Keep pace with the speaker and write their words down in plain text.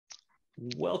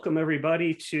Welcome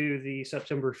everybody to the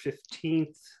September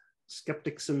 15th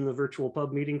Skeptics in the Virtual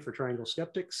Pub meeting for Triangle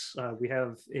Skeptics. We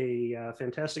have a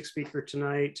fantastic speaker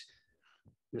tonight,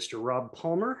 Mr. Rob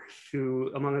Palmer,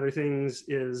 who, among other things,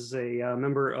 is a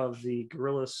member of the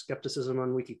Guerrilla Skepticism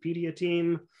on Wikipedia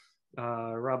team.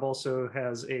 Rob also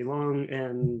has a long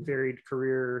and varied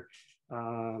career,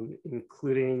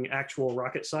 including actual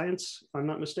rocket science, if I'm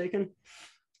not mistaken.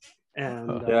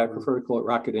 And yeah, I prefer to call it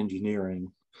rocket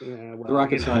engineering. Yeah, well, the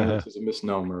rocket science is a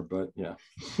misnomer, but yeah.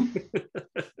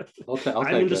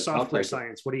 I'm into software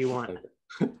science. What do you want?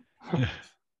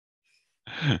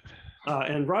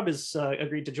 And Rob has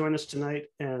agreed to join us tonight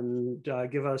and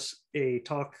give us a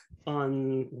talk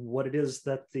on what it is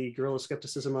that the Guerrilla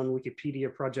Skepticism on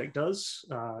Wikipedia project does,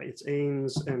 its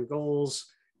aims and goals,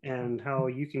 and how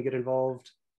you can get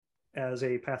involved as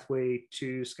a pathway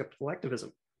to skeptical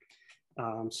activism.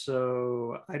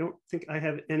 So I don't think I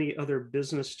have any other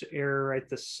business to air right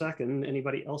this second.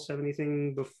 Anybody else have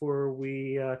anything before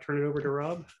we turn it over to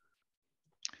Rob?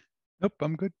 Nope,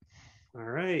 I'm good. All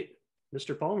right,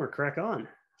 Mr. Palmer, crack on.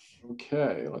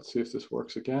 Okay, let's see if this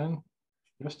works again.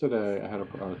 Yesterday, I had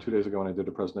 2 days ago when I did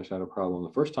a presentation, I had a problem.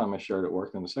 The first time I shared it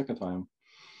worked, and the second time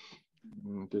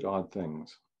did odd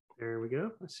things. There we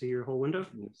go. I see your whole window.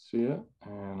 You see it,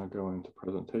 and I go into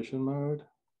presentation mode.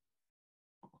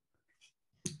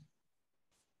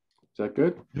 Is that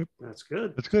good? Yep. That's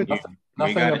good. That's good.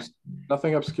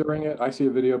 Nothing obscuring it. I see a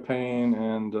video pane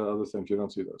and other things. You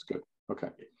don't see those. Good. Okay.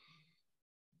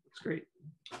 That's great.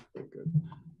 Okay, good.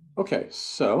 Okay,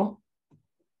 so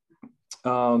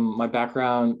my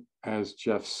background, as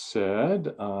Jeff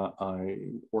said, I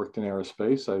worked in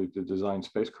aerospace. I did design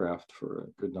spacecraft for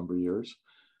a good number of years.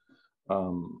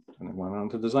 And I went on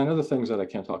to design other things that I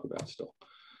can't talk about still.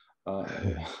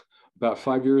 About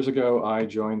 5 years ago, I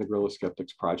joined the Guerrilla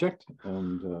Skeptics project,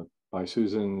 and by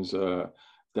Susan's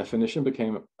definition,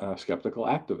 became a skeptical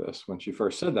activist. When she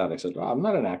first said that, I said, well, I'm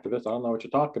not an activist. I don't know what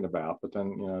you're talking about. But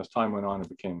then, as time went on, it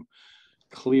became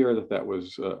clear that that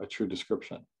was a true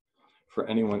description for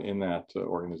anyone in that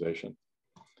organization.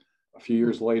 A few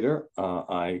years later,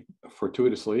 I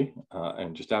fortuitously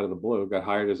and just out of the blue got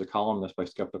hired as a columnist by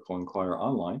Skeptical Inquirer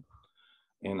Online,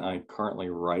 and I currently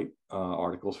write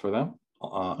articles for them.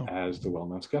 As the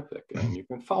Well-Known Skeptic. And you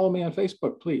can follow me on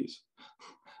Facebook, please.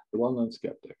 The Well-Known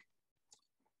Skeptic.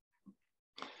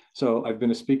 So I've been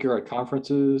a speaker at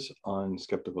conferences on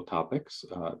skeptical topics.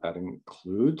 That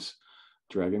includes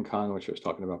Dragon Con, which I was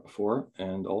talking about before,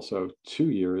 and also 2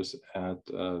 years at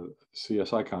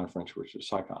CSI conference, which is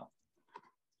SciCon.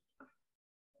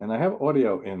 And I have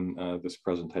audio in this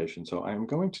presentation, so I'm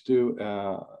going to do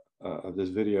this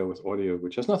video with audio,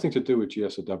 which has nothing to do with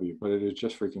GSoW, but it is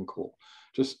just freaking cool.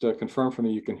 Just confirm for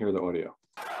me you can hear the audio.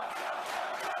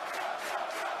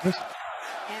 Yes.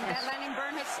 And that landing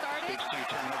burn has started.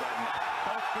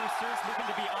 Both boosters looking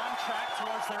to be on track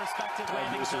towards their respective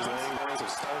landing zones.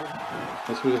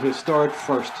 This was a historic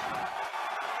first.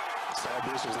 Side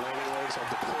boosters landing legs are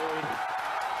deployed.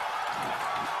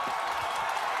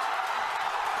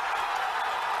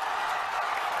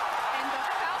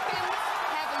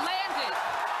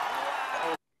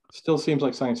 Still seems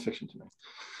like science fiction to me.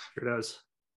 Sure does.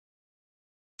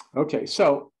 Okay,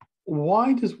 so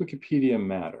why does Wikipedia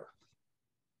matter?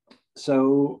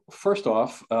 So first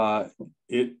off,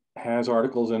 it has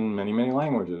articles in many, many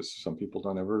languages. Some people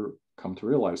don't ever come to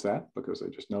realize that because they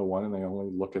just know one and they only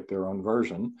look at their own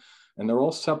version. And they're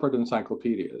all separate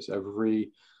encyclopedias.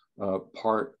 Every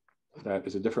part that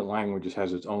is a different language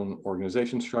has its own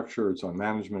organization structure, its own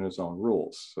management, its own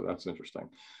rules. So that's interesting.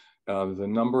 The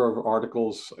number of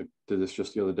articles, I did this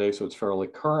just the other day, so it's fairly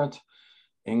current.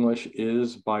 English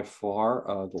is by far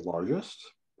the largest,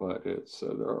 but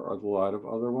there are a lot of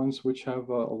other ones which have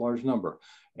a large number.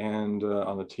 And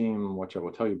on the team, which I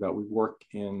will tell you about, we work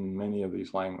in many of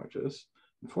these languages.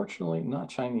 Unfortunately, not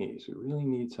Chinese. We really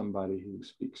need somebody who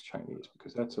speaks Chinese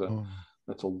because that's a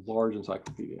large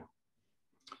encyclopedia.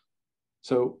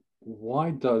 So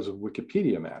why does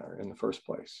Wikipedia matter in the first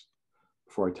place?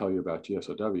 Before I tell you about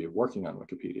GSoW working on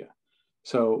Wikipedia.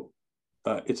 So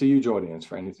it's a huge audience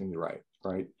for anything you write,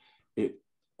 right? It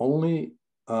only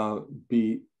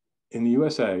beat, in the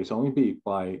USA, it's only beat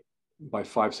by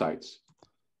 5 sites.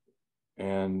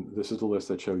 And this is the list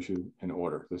that shows you in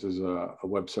order. This is a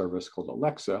web service called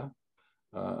Alexa,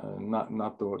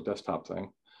 not the desktop thing,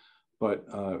 but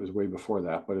it was way before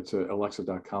that, but it's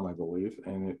alexa.com, I believe,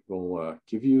 and it will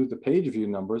give you the page view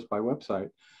numbers by website.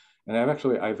 And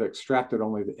I've extracted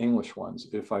only the English ones.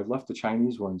 If I left the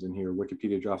Chinese ones in here,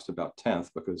 Wikipedia drops to about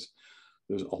 10th because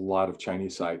there's a lot of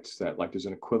Chinese sites that, like, there's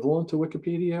an equivalent to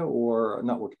Wikipedia, or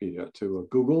not Wikipedia, to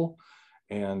Google,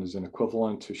 and is an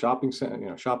equivalent to shopping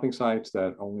sites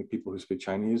that only people who speak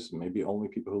Chinese, maybe only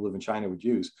people who live in China would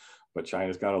use, but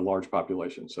China's got a large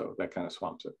population, so that kind of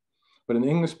swamps it. But in the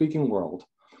English-speaking world,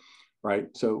 right?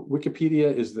 So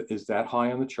Wikipedia is that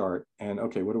high on the chart, and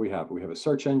okay, what do we have? We have a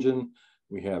search engine,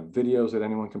 we have videos that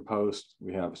anyone can post,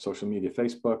 we have social media,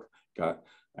 Facebook, got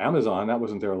Amazon. That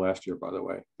wasn't there last year, by the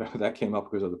way. That came up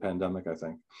because of the pandemic, I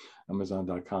think,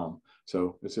 Amazon.com.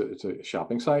 So it's a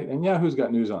shopping site, and Yahoo's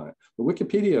got news on it. But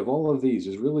Wikipedia, of all of these,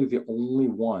 is really the only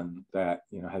one that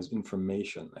has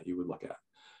information that you would look at.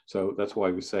 So that's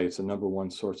why we say it's the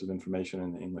 #1 source of information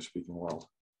in the English-speaking world.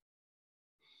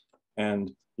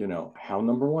 And how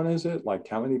 #1 is it? Like,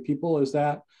 how many people is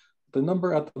that? The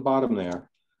number at the bottom there,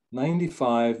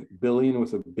 95 billion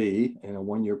with a B in a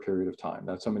 1-year period of time.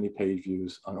 That's how many page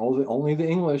views on only the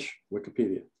English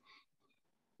Wikipedia.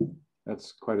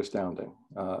 That's quite astounding.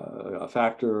 A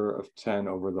factor of 10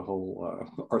 over the whole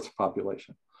Earth's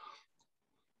population.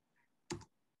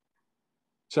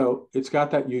 So it's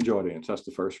got that huge audience. That's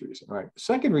the first reason, right? The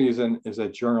second reason is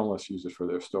that journalists use it for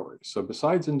their stories. So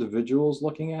besides individuals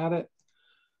looking at it,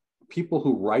 people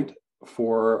who write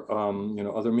for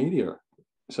other media.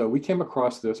 So we came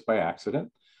across this by accident.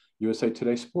 USA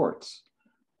Today Sports.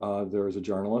 There was a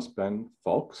journalist, Ben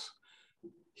Fowlkes.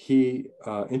 He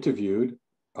interviewed.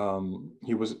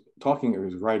 He was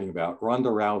writing about Ronda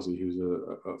Rousey, who's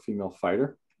a female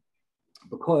fighter,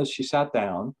 because she sat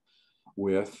down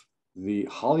with the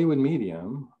Hollywood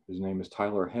medium. His name is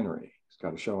Tyler Henry. He's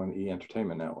got a show on the E!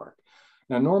 Entertainment Network.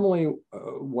 Now, normally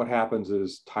what happens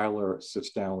is Tyler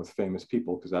sits down with famous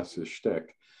people because that's his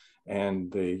shtick.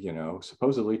 And they,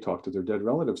 supposedly talk to their dead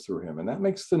relatives through him. And that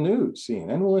makes the news.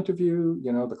 CNN will interview,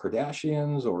 the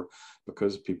Kardashians, or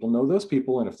because people know those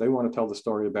people. And if they want to tell the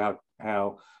story about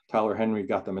how Tyler Henry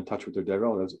got them in touch with their dead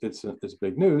relatives, it's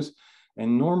big news.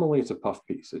 And normally it's a puff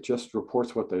piece. It just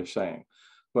reports what they're saying.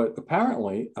 But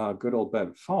apparently, good old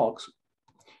Ben Fowlkes,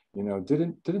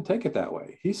 didn't take it that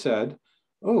way. He said,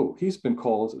 oh, he's been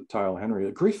called, Tyler Henry,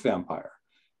 a grief vampire.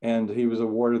 And he was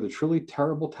awarded the Truly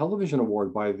Terrible Television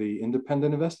Award by the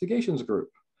Independent Investigations Group.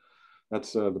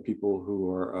 That's the people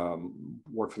who are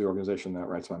work for the organization that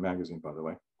writes my magazine, by the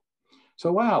way.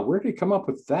 So wow, where did he come up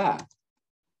with that?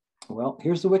 Well,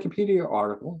 here's the Wikipedia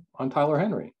article on Tyler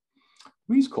Henry.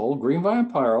 He's called green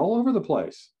vampire all over the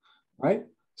place, right?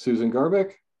 Susan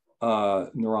Gerbic,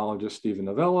 neurologist Stephen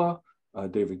Novella,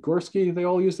 David Gorski, they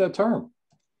all use that term.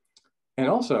 And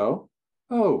also,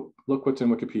 oh, look what's in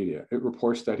Wikipedia. It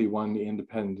reports that he won the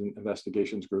Independent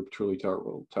Investigations Group Truly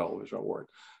Terrible Television Award.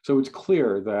 So it's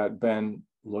clear that Ben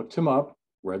looked him up,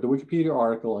 read the Wikipedia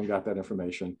article, and got that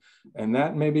information. And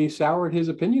that maybe soured his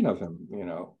opinion of him,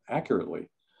 accurately.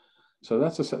 So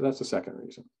that's the second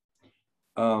reason.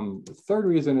 The third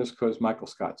reason is because Michael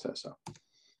Scott says so.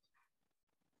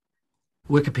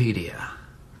 Wikipedia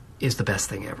is the best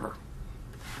thing ever.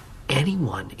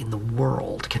 Anyone in the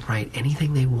world can write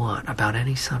anything they want about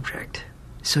any subject.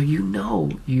 So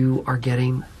you are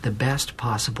getting the best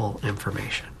possible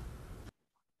information.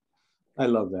 I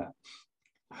love that.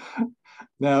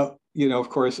 Now, of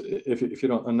course, if you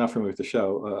don't know enough familiar with the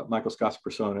show, Michael Scott's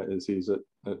persona is he's a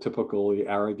typically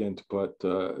arrogant but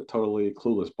totally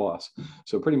clueless boss.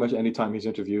 So pretty much anytime he's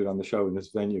interviewed on the show in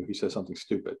this venue, he says something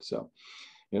stupid. So,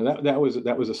 that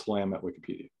was a slam at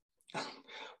Wikipedia.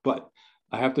 But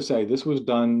I have to say, this was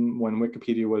done when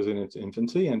Wikipedia was in its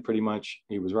infancy, and pretty much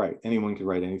he was right. Anyone could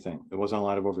write anything. There wasn't a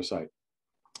lot of oversight.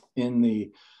 In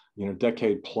the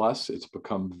decade plus, it's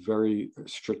become very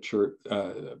structured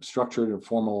and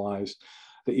formalized.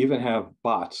 They even have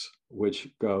bots which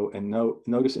go and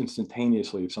notice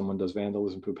instantaneously if someone does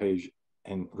vandalism to a page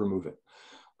and remove it.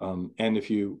 And if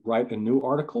you write a new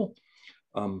article,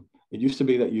 it used to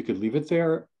be that you could leave it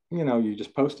there. You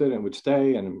just post it and it would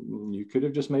stay, and you could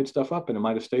have just made stuff up and it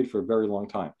might have stayed for a very long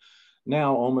time.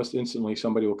 Now, almost instantly,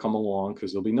 somebody will come along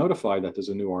because they'll be notified that there's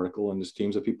a new article, and there's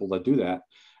teams of people that do that,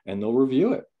 and they'll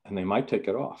review it, and they might take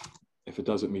it off if it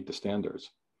doesn't meet the standards.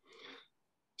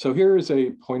 So here is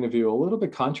a point of view a little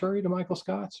bit contrary to Michael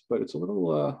Scott's, but it's a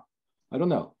little, I don't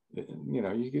know.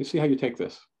 You can see how you take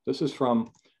this. This is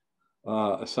from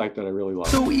a site that I really love.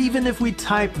 So even if we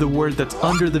type the word that's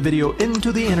under the video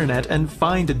into the internet and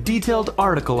find a detailed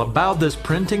article about this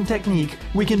printing technique,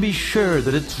 we can be sure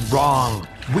that it's wrong.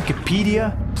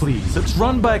 Wikipedia? Please. It's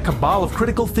run by a cabal of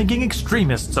critical thinking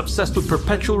extremists obsessed with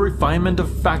perpetual refinement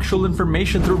of factual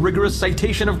information through rigorous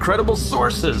citation of credible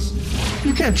sources.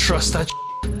 You can't trust that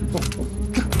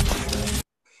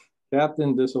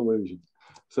Captain Disillusion.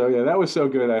 So yeah, that was so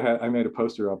good. I made a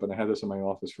poster up and I had this in my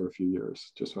office for a few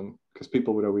years, because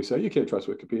people would always say, you can't trust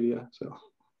Wikipedia. So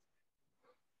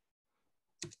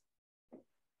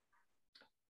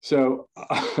So,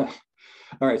 all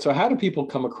right. So how do people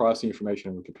come across the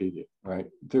information in Wikipedia, right?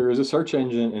 There is a search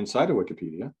engine inside of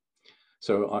Wikipedia.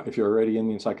 So if you're already in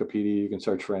the encyclopedia, you can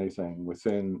search for anything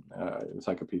within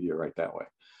encyclopedia right that way.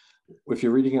 If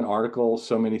you're reading an article,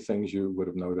 so many things you would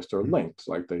have noticed are links,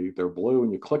 like they're blue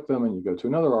and you click them and you go to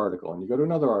another article and you go to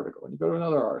another article and you go to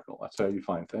another article. That's how you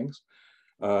find things.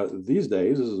 These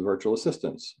days, this is virtual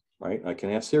assistants, right? I can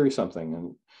ask Siri something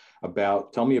and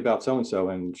tell me about so-and-so,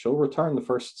 and she'll return the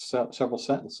first several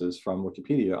sentences from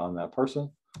Wikipedia on that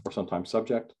person or sometimes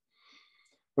subject.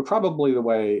 But probably the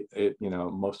way it,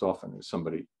 most often is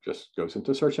somebody just goes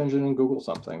into a search engine and Googles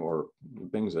something or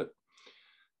bings it.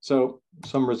 So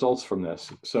some results from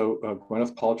this. So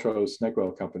Gwyneth Paltrow's snake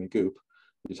oil company, Goop,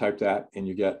 you type that and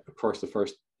you get, of course, the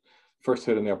first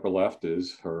hit in the upper left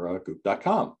is her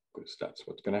goop.com, because that's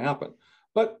what's going to happen.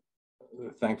 But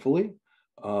thankfully,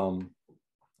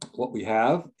 what we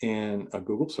have in a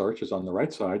Google search is on the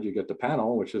right side, you get the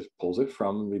panel, which pulls it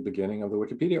from the beginning of the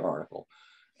Wikipedia article.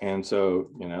 And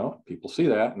so, people see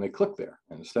that and they click there.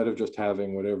 And instead of just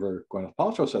having whatever Gwyneth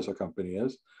Paltrow says her company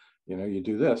is, you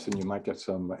do this and you might get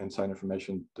some inside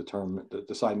information to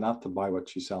decide not to buy what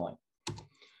she's selling.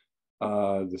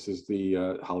 This is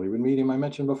the Hollywood medium I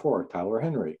mentioned before, Tyler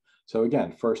Henry. So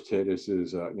again, first hit is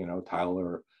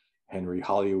Tyler Henry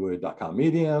Hollywood.com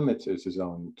medium. It's his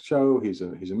own show. He's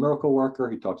a miracle worker.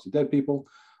 He talks to dead people.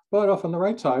 But off on the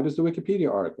right side is the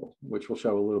Wikipedia article, which we'll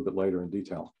show a little bit later in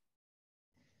detail.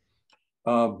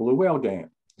 Blue whale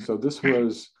game. So this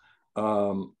was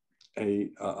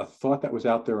a thought that was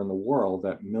out there in the world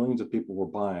that millions of people were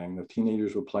buying. The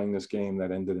teenagers were playing this game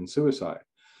that ended in suicide.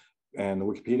 And the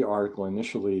Wikipedia article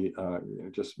initially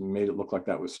just made it look like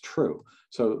that was true.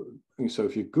 So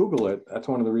if you Google it, that's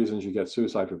one of the reasons you get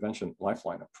Suicide Prevention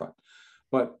Lifeline up front.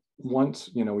 But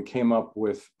once we came up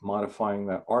with modifying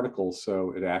that article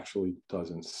so it actually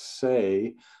doesn't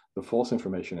say the false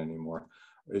information anymore,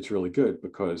 it's really good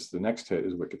because the next hit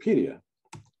is Wikipedia.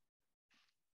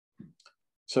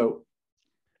 So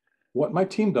what my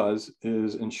team does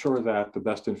is ensure that the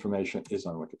best information is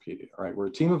on Wikipedia. All right, we're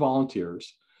a team of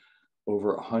volunteers,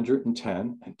 over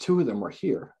 110, and 2 of them are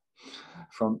here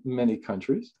from many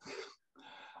countries.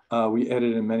 We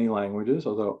edit in many languages,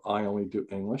 although I only do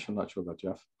English. I'm not sure about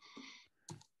Jeff.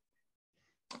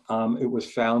 It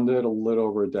was founded a little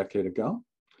over a decade ago,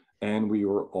 and we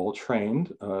were all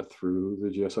trained through the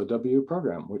GSoW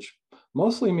program, which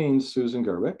mostly means Susan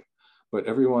Gerbic, but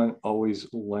everyone always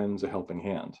lends a helping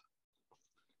hand.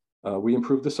 We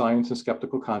improved the science and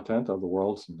skeptical content of the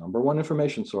world's #1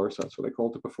 information source. That's what I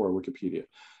called it before, Wikipedia.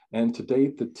 And to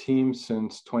date, the team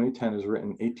since 2010 has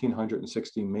written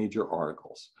 1,860 major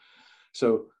articles.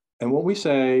 So, and what we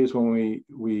say is when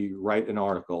we write an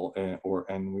article, and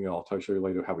I'll show you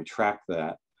later how we track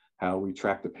that, how we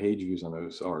track the page views on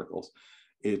those articles.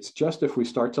 It's just if we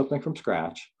start something from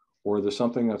scratch, or there's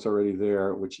something that's already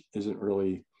there, which isn't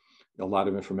really a lot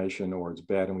of information, or it's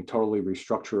bad, and we totally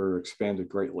restructure or expand it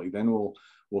greatly, then we'll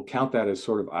count that as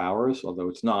sort of ours, although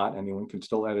it's not. Anyone can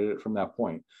still edit it from that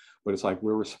point. But it's like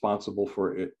we're responsible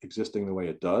for it existing the way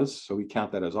it does. So we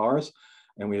count that as ours,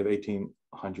 and we have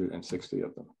 1,860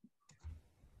 of them.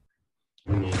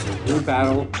 We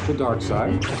battle the dark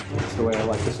side. That's the way I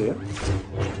like to see it.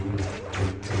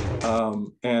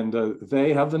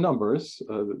 They have the numbers.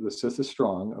 The Sith is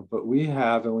strong, but we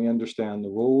have and we understand the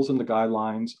rules and the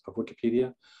guidelines of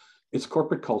Wikipedia. It's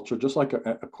corporate culture, just like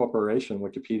a corporation.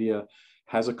 Wikipedia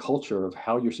has a culture of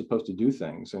how you're supposed to do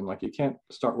things. And like you can't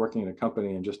start working in a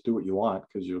company and just do what you want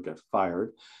because you'll get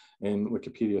fired. In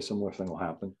Wikipedia, a similar thing will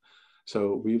happen.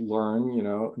 So we learn,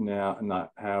 now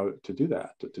not how to do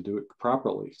that, to do it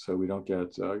properly so we don't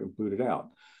get booted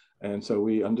out. And so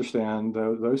we understand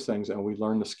those things, and we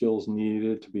learn the skills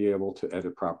needed to be able to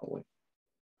edit properly.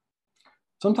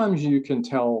 Sometimes you can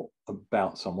tell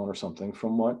about someone or something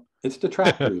from what its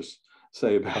detractors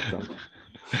say about them.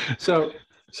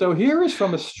 So here is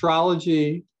from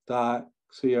astrology.co.uk.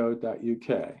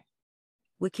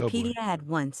 Wikipedia had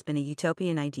once been a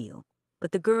utopian ideal,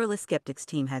 but the Guerrilla Skeptics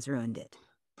team has ruined it.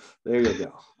 There you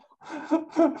go.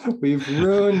 We've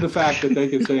ruined the fact that they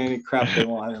can say any crap they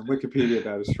want on Wikipedia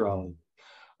about astrology.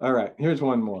 All right, here's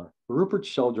one more. Rupert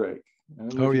Sheldrake. I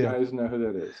don't know if you guys know who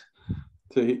that is.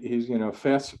 So he's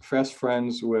fast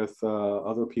friends with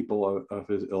other people of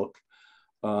his ilk,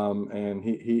 and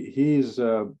he's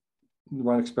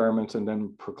run experiments and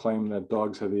then proclaimed that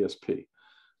dogs have ESP.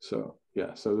 So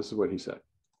yeah, so this is what he said.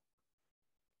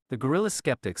 The Guerrilla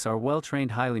Skeptics are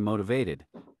well-trained, highly motivated,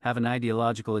 have an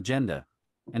ideological agenda,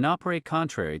 and operate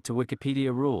contrary to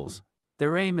Wikipedia rules.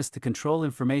 Their aim is to control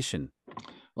information.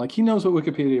 Like he knows what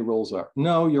Wikipedia rules are.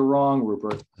 No, you're wrong,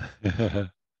 Rupert.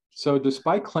 So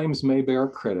despite claims made by our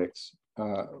critics,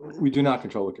 we do not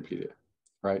control Wikipedia,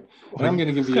 right? And I'm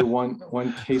going to give you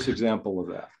one case example of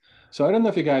that. So I don't know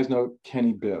if you guys know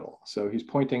Kenny Biddle. So he's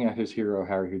pointing at his hero,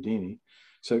 Harry Houdini.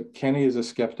 So Kenny is a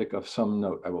skeptic of some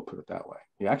note, I will put it that way.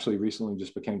 He actually recently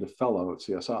just became the fellow at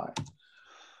CSI.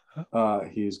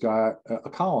 He's got a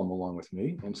column along with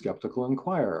me in Skeptical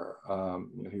Inquirer.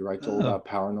 He writes all about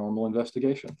paranormal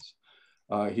investigations.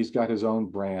 He's got his own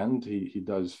brand. He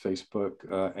does Facebook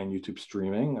and YouTube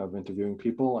streaming of interviewing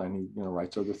people, and he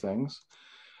writes other things.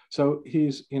 So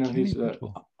he's I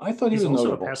thought he was also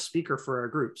notable. a past speaker for our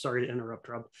group. Sorry to interrupt,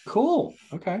 Rob. Cool.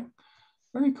 Okay.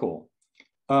 Very cool.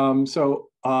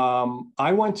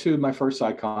 I went to my first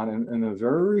SciCon, and the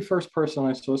very first person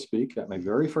I saw speak at my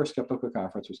very first skeptical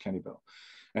conference was Kenny Biddle.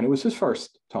 And it was his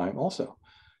first time also.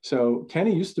 So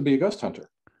Kenny used to be a ghost hunter.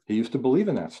 He used to believe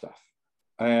in that stuff.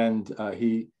 And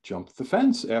he jumped the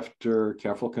fence after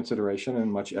careful consideration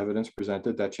and much evidence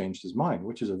presented that changed his mind,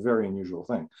 which is a very unusual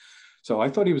thing. So I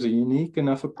thought he was a unique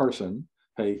enough a person.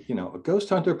 Hey, a ghost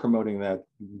hunter promoting that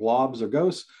blobs are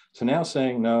ghosts. So now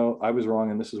saying, no, I was wrong,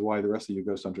 and this is why the rest of you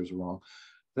ghost hunters are wrong.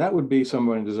 That would be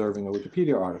someone deserving a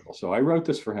Wikipedia article. So I wrote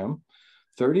this for him.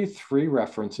 33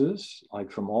 references, like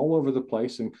from all over the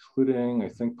place, including, I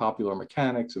think, Popular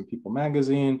Mechanics and People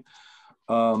Magazine.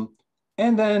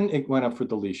 And then it went up for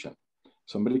deletion.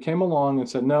 Somebody came along and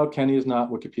said, no, Kenny is not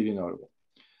Wikipedia notable.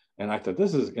 And I thought,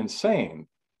 this is insane.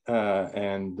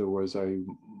 And there was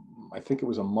I think it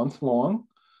was a month-long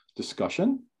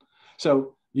discussion.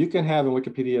 So you can have in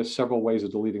Wikipedia several ways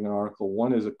of deleting an article.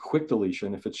 One is a quick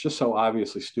deletion. If it's just so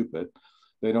obviously stupid,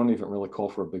 they don't even really call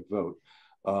for a big vote.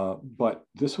 But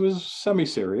this was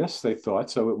semi-serious, they thought.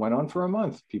 So it went on for a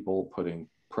month, people putting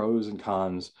pros and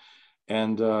cons.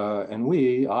 And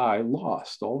I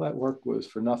lost. All that work was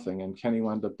for nothing. And Kenny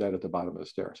wound up dead at the bottom of the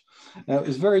stairs. And it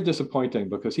was very disappointing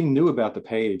because he knew about the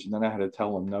page. And then I had to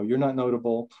tell him, no, you're not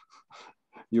notable.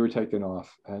 You were taken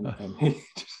off. And he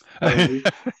just,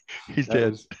 he's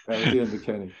dead. That was the end of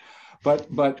Kenny.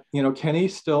 But Kenny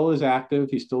still is active.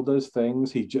 He still does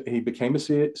things. He became a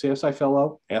CSI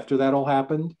fellow after that all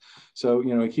happened. So,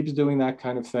 he keeps doing that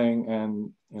kind of thing.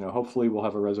 And, hopefully we'll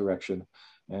have a resurrection.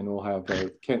 And we'll have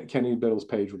Kenny Biddle's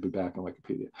page will be back on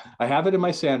Wikipedia. I have it in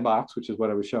my sandbox, which is what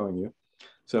I was showing you.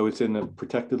 So it's in a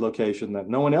protected location that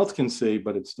no one else can see,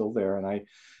 but it's still there. And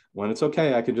when it's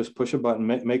okay, I can just push a button,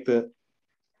 make the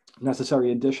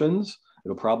necessary additions.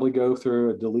 It'll probably go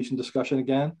through a deletion discussion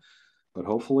again, but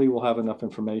hopefully we'll have enough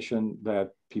information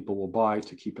that people will buy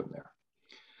to keep them there.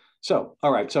 So,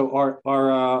 all right. So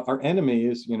our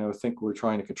enemies, think we're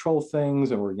trying to control things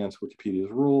and we're against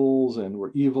Wikipedia's rules and we're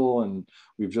evil and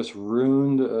we've just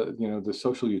ruined, the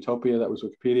social utopia that was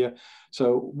Wikipedia.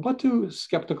 So what do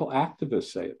skeptical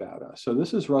activists say about us? So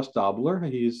this is Russ Dobler.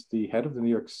 He's the head of the New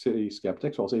York City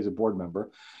Skeptics. Well, I'll say he's a board member.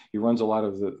 He runs a lot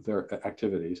of their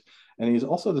activities. And he's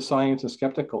also the science and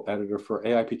skeptical editor for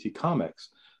AIPT Comics.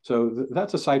 So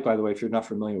that's a site, by the way, if you're not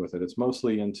familiar with it. It's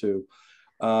mostly into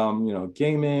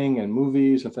gaming and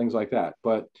movies and things like that.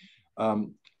 But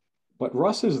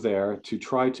Russ is there to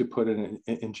try to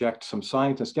inject some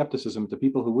science and skepticism to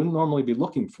people who wouldn't normally be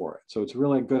looking for it. So it's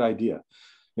really a good idea.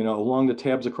 Along the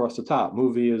tabs across the top,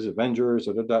 movies, Avengers,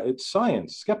 it's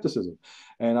science, skepticism.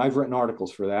 And I've written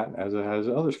articles for that, as it has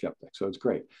other skeptics. So it's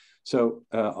great. So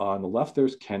on the left,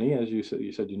 there's Kenny, as you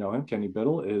said, him. Kenny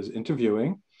Biddle is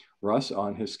interviewing Russ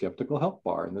on his skeptical help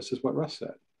bar. And this is what Russ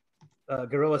said.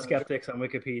 Guerrilla Skeptics on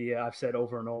Wikipedia, I've said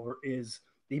over and over, is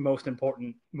the most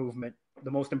important movement,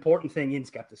 the most important thing in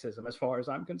skepticism, as far as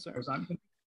I'm concerned.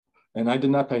 And I did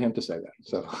not pay him to say that.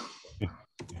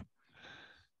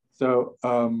 So,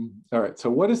 all right. So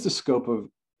what is the scope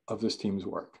of this team's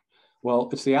work? Well,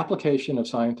 it's the application of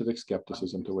scientific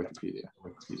skepticism to Wikipedia.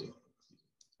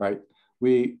 Right?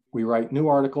 We write new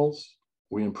articles.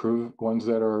 We improve ones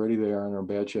that are already there and are in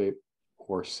bad shape,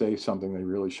 or say something they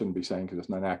really shouldn't be saying because it's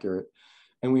not accurate.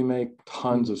 And we make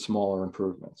tons of smaller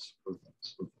improvements.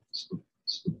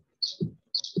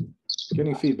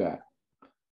 Getting feedback.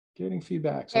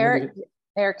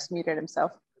 Eric's muted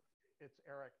himself. It's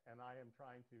Eric, and I am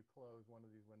trying to close one of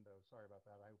these windows. Sorry about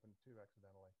that. I opened two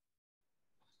accidentally.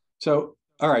 So,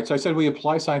 all right. So I said we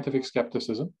apply scientific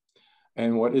skepticism.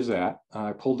 And what is that?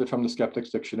 I pulled it from the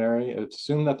Skeptics Dictionary. It's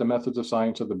assumed that the methods of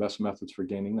science are the best methods for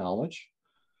gaining knowledge.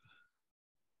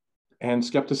 And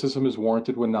skepticism is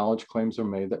warranted when knowledge claims are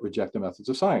made that reject the methods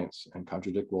of science and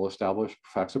contradict well-established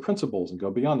facts or principles and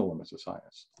go beyond the limits of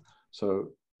science.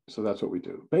 So that's what we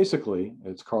do. Basically,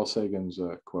 it's Carl Sagan's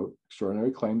quote,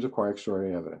 extraordinary claims require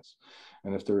extraordinary evidence.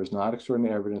 And if there is not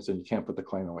extraordinary evidence, then you can't put the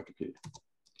claim on Wikipedia.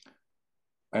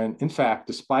 And in fact,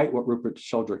 despite what Rupert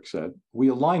Sheldrake said, we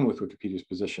align with Wikipedia's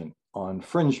position on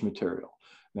fringe material.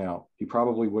 Now, he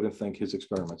probably wouldn't think his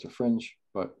experiments are fringe,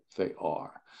 but they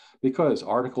are, because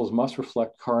articles must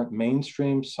reflect current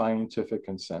mainstream scientific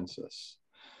consensus,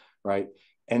 right?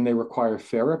 And they require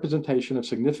fair representation of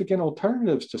significant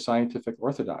alternatives to scientific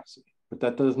orthodoxy. But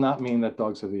that does not mean that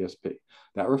dogs have ESP.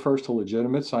 That refers to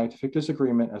legitimate scientific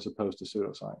disagreement as opposed to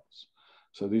pseudoscience.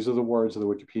 So these are the words of the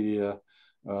Wikipedia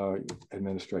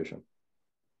administration.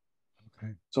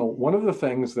 Okay. So one of the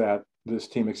things that this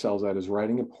team excels at is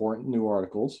writing important new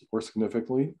articles or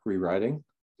significantly rewriting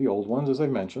the old ones, as I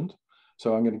mentioned.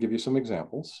 So I'm going to give you some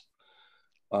examples.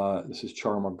 This is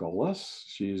Char Margolis.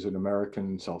 She's an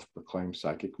American self-proclaimed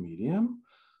psychic medium.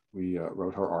 We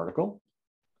wrote her article.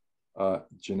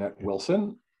 Jeanette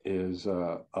Wilson is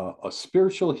a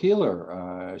spiritual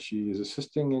healer. She is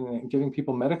assisting in giving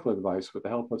people medical advice with the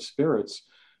help of spirits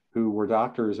who were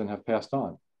doctors and have passed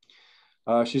on.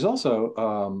 She's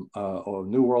also a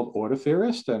New World Order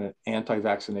theorist and an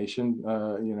anti-vaccination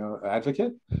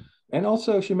advocate. And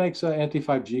also she makes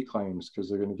anti-5G claims because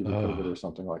they're going to give you COVID or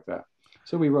something like that.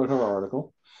 So we wrote her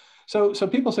article. So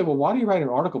people say, well, why do you write an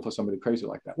article for somebody crazy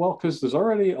like that? Well, because there's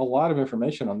already a lot of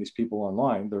information on these people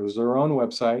online. There's their own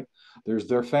website, there's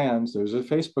their fans, there's a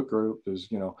Facebook group, there's,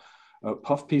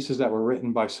 puff pieces that were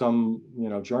written by some,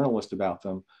 journalist about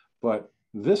them. But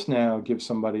this now gives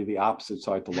somebody the opposite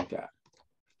side to look at,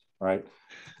 right?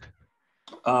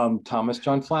 Thomas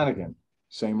John Flanagan,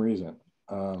 same reason.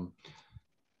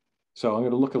 So I'm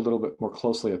going to look a little bit more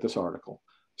closely at this article.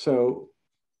 So,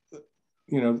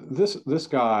 this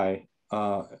guy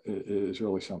is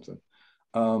really something.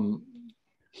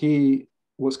 He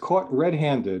was caught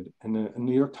red-handed, and the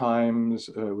New York Times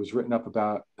was written up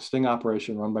about a sting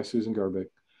operation run by Susan Gerbic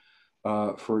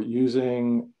for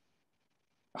using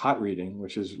hot reading,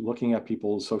 which is looking at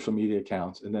people's social media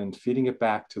accounts and then feeding it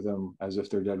back to them as if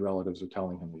their dead relatives are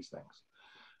telling him these things,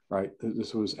 right?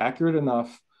 This was accurate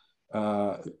enough,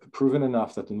 proven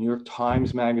enough that the New York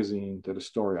Times Magazine did a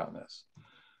story on this,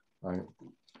 right?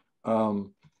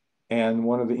 And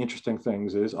one of the interesting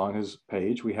things is on his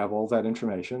page, we have all that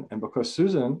information. And because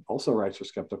Susan also writes for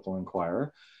Skeptical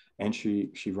Inquirer, and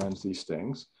she runs these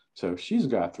things, so she's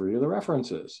got 3 of the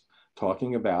references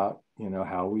talking about,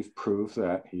 how we've proved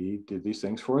that he did these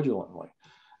things fraudulently.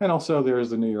 And also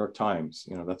there's the New York Times,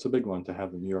 that's a big one to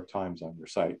have the New York Times on your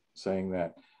site saying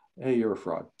that, hey, you're a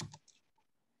fraud.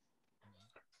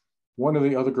 One of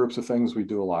the other groups of things we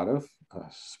do a lot of,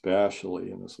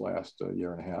 especially in this last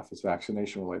year and a half, is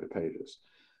vaccination-related pages.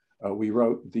 We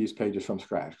wrote these pages from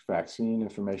scratch. Vaccine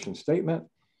information statement.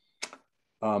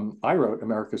 I wrote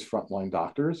America's Frontline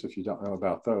Doctors, if you don't know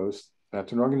about those.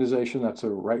 That's an organization, that's a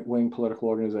right-wing political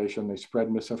organization. They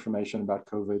spread misinformation about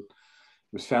COVID. It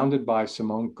was founded by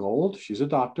Simone Gold. She's a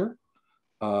doctor.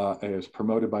 It was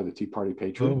promoted by the Tea Party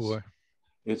patrons. Oh, boy.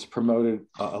 It's promoted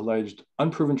alleged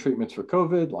unproven treatments for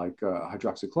COVID, like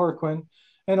hydroxychloroquine,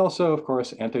 and also, of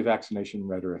course, anti-vaccination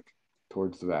rhetoric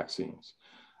towards the vaccines.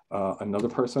 Another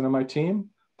person on my team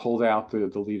pulled out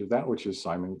the lead of that, which is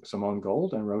Simone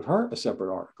Gold, and wrote her a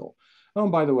separate article. Oh,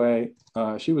 and by the way,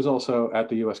 she was also at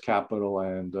the U.S. Capitol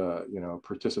and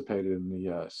participated in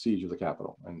the siege of the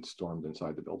Capitol and stormed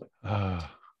inside the building.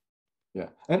 Yeah,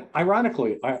 and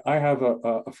ironically, I have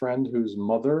a friend whose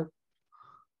mother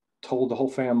told the whole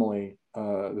family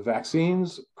the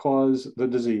vaccines cause the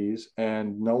disease,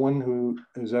 and no one who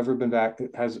has ever been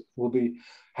has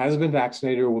been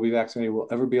vaccinated or will be vaccinated will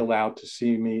ever be allowed to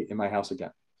see me in my house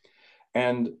again.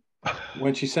 And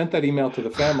when she sent that email to the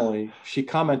family, she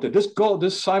commented,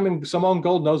 "This Simone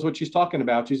Gold knows what she's talking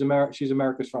about. She's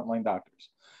America's Frontline Doctors."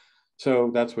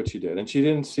 So that's what she did. And she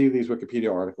didn't see these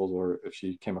Wikipedia articles, or if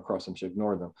she came across them, she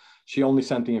ignored them. She only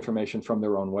sent the information from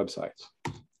their own websites.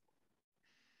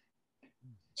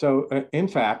 So in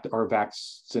fact, our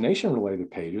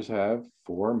vaccination-related pages have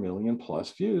 4 million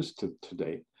plus views to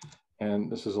date.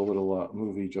 And this is a little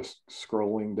movie just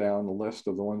scrolling down the list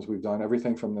of the ones we've done.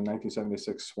 Everything from the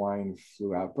 1976 swine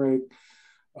flu outbreak.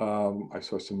 I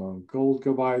saw Simone Gold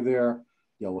go by there.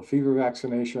 Yellow fever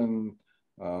vaccination.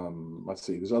 Let's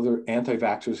see, there's other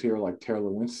anti-vaxxers here like Taylor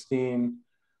Winstein.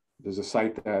 There's a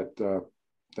site that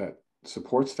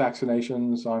supports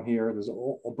vaccinations on here. There's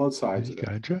both sides of it.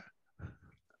 Gotcha.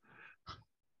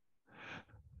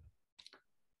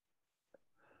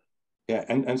 Yeah,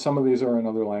 and some of these are in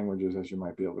other languages, as you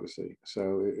might be able to see.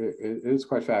 So it is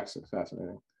quite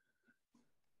fascinating.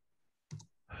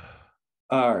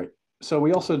 All right, so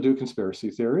we also do conspiracy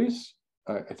theories.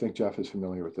 I think Jeff is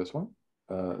familiar with this one.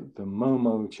 The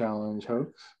Momo challenge hoax.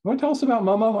 You want to tell us about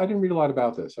Momo? I didn't read a lot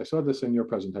about this. I saw this in your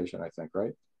presentation, I think,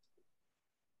 right?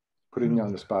 putting you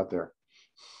on the spot there.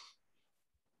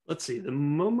 Let's see. The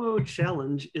Momo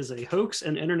challenge is a hoax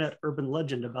and internet urban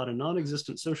legend about a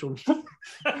non-existent social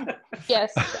media.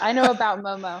 Yes, I know about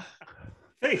Momo.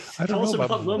 Hey, I don't tell us know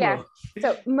about about Momo. Yeah.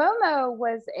 So Momo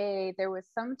was there was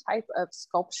some type of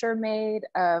sculpture made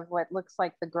of what looks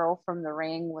like the girl from The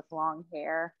Ring with long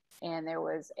hair. And there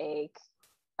was a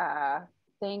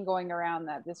thing going around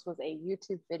that this was a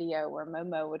YouTube video where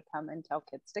Momo would come and tell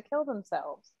kids to kill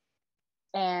themselves.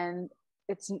 And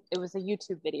it was a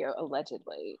YouTube video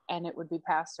allegedly, and it would be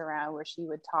passed around where she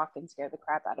would talk and scare the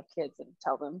crap out of kids and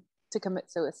tell them to commit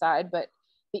suicide. But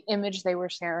the image they were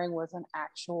sharing was an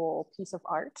actual piece of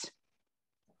art.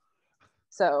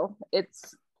 So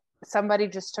somebody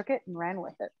just took it and ran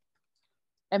with it.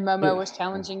 And Momo was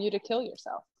challenging you to kill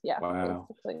yourself. Yeah. Wow.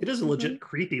 Basically. It is a legit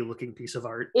creepy looking piece of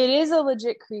art. It is a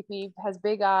legit creepy, has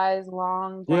big eyes,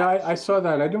 long. Yeah, I saw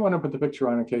that. I didn't want to put the picture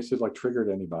on in case it like triggered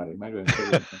anybody. It might have been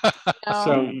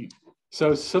triggered.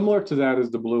 So similar to that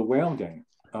is the blue whale game,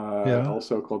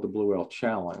 also called the blue whale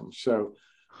challenge. So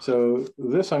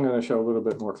this I'm going to show a little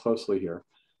bit more closely here.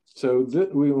 So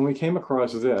when we came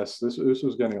across this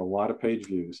was getting a lot of page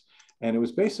views. And it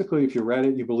was basically, if you read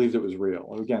it, you believed it was real.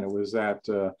 And again, it was that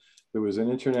there was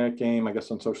an internet game, I guess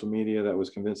on social media, that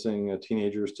was convincing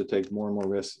teenagers to take more and more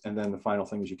risks. And then the final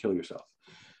thing is you kill yourself.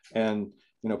 And,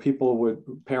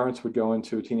 parents would go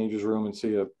into a teenager's room and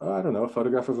see a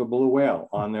photograph of a blue whale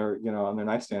on their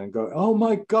nightstand and go, oh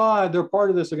my God, they're part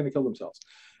of this, they're going to kill themselves.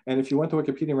 And if you went to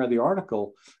Wikipedia and read the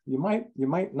article, you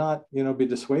might not, be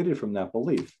dissuaded from that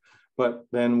belief. But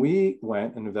then we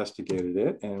went and investigated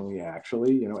it, and we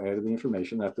actually, added the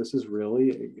information that this is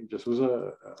really just was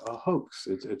a hoax.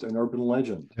 It's an urban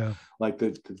legend. Yeah. Like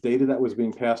the data that was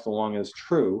being passed along as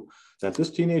true, that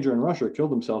this teenager in Russia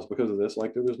killed themselves because of this,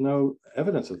 like there was no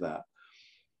evidence of that.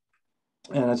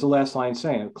 And as the last line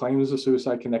saying, claims of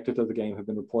suicide connected to the game have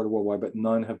been reported worldwide, but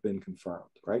none have been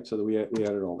confirmed, right? So we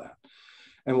added all that.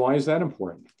 And why is that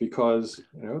important? Because,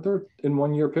 there in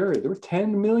 1 year period, there were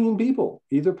 10 million people,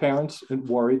 either parents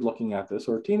worried looking at this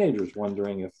or teenagers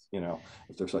wondering if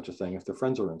there's such a thing, if their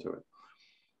friends are into it.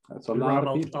 That's a lot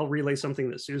of people. I'll relay something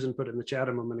that Susan put in the chat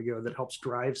a moment ago that helps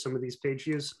drive some of these page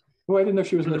views. Oh, I didn't know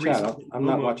she was in the chat. I'm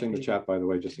not watching the chat, by the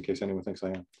way, just in case anyone thinks I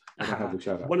am. I don't have the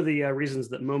chat up. One of the reasons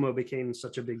that Momo became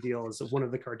such a big deal is that one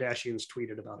of the Kardashians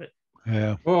tweeted about it.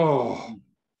 Yeah. Oh.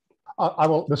 I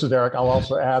will. This is Eric. I'll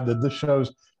also add that this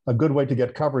shows a good way to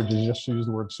get coverage is just to use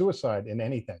the word suicide in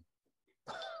anything.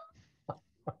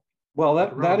 Well,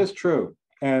 that is true,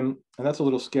 and that's a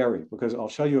little scary because I'll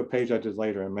show you a page I did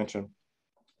later and mention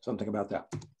something about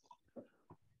that.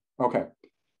 Okay,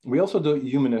 we also do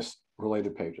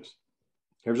humanist-related pages.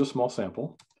 Here's a small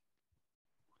sample.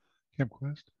 Camp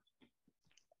Quest.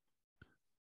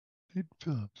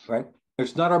 Phillips. Right.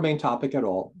 It's not our main topic at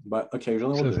all, but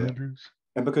occasionally we'll do it.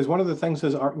 And because one of the things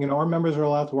is our members are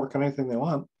allowed to work on anything they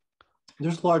want.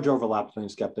 There's large overlap between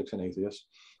skeptics and atheists,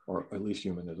 or at least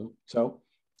humanism. So,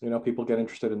 people get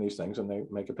interested in these things and they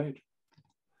make a page.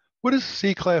 What does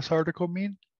C-class article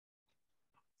mean?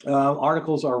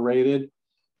 Articles are rated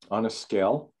on a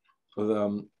scale.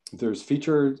 There's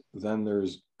featured, then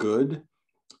there's good,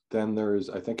 then there's,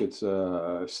 I think it's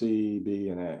C, B,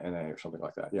 and A or something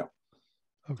like that. Yeah.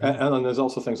 Okay. And then there's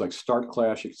also things like start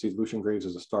class. You can see Lucian Graves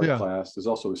as a start class. There's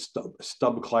also a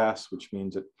stub class, which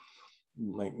means it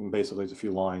basically it's a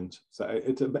few lines. So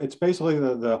it's basically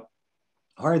the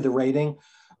higher the rating,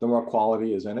 the more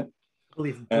quality is in it. I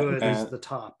believe good is the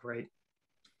top, right?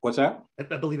 What's that?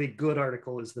 I believe a good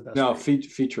article is the best. No,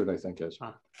 featured I think is.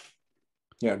 Huh.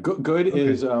 Yeah, good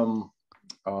is I'm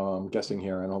guessing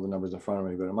here. I don't have the numbers in front of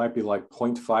me, but it might be like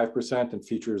 0.5% and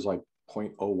features like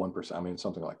 0.01%. I mean,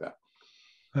 something like that.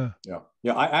 Huh.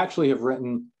 Yeah. I actually have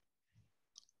written,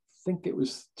 I think it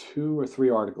was 2 or 3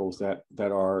 articles that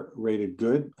are rated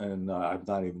good, and I've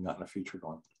not even gotten a featured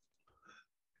one.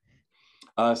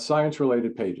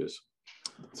 Science-related pages.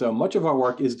 So much of our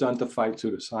work is done to fight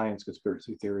pseudoscience,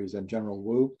 conspiracy theories, and general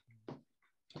woo.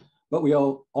 But we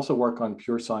also work on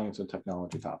pure science and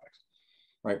technology topics,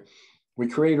 right? We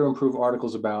create or improve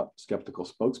articles about skeptical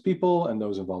spokespeople and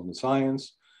those involved in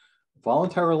science,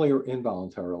 voluntarily or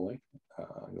involuntarily.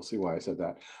 You'll see why I said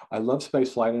that. I love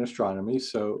spaceflight and astronomy,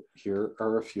 so here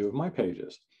are a few of my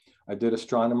pages. I did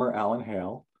astronomer Alan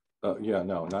Hale.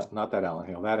 Not that Alan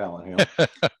Hale, that Alan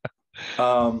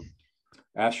Hale.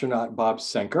 Astronaut Bob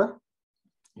Senker.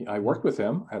 I worked with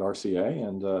him at RCA,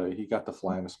 and he got to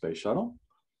fly in a space shuttle.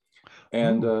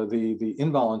 And the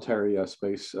involuntary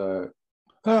space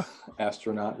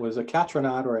astronaut was a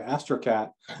catronaut or an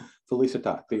astrocat,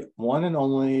 Felicitat, the one and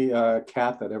only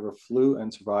cat that ever flew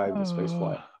and survived the space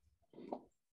flight.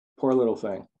 Poor little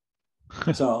thing.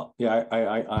 So yeah,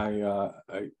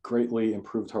 I greatly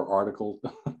improved her article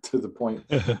to the point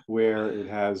where it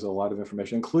has a lot of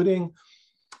information, including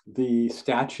the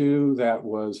statue that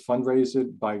was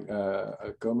fundraised by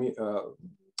a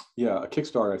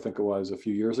Kickstarter, I think it was, a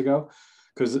few years ago.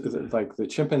 Because like the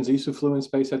chimpanzees who flew in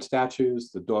space had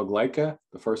statues, the dog Laika,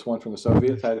 the first one from the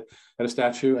Soviets, had a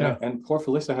statue, Yeah. and poor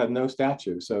Felissa had no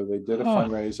statue. So they did a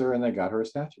fundraiser and they got her a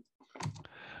statue.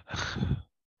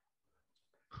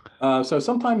 So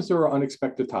sometimes there are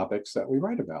unexpected topics that we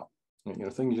write about,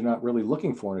 things you're not really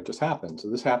looking for, and it just happens. So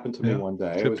this happened to me one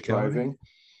day. I was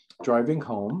driving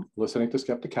home, listening to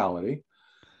Skepticality,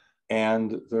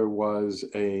 and there was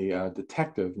a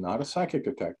detective, not a psychic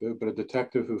detective, but a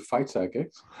detective who fights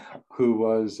psychics, who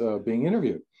was being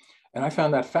interviewed. And I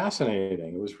found that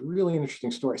fascinating. It was really an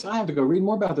interesting story. So I have to go read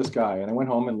more about this guy. And I went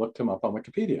home and looked him up on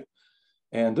Wikipedia.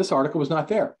 And this article was not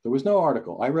there. There was no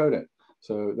article. I wrote it.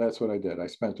 So that's what I did. I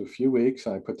spent a few weeks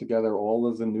and I put together all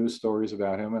of the news stories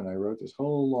about him, and I wrote this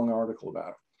whole long article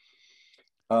about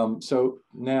him. So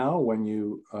now when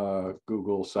you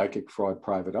Google psychic fraud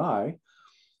private eye,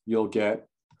 you'll get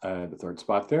the third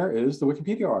spot there is the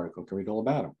Wikipedia article. You can read all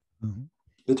about him. Mm-hmm.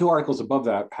 The two articles above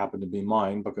that happen to be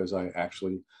mine because I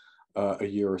actually, a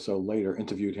year or so later,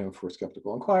 interviewed him for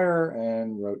Skeptical Inquirer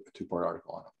and wrote a two-part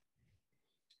article on him.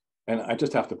 And I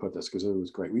just have to put this because it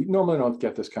was great. We normally don't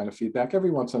get this kind of feedback.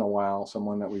 Every once in a while,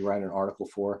 someone that we write an article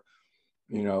for,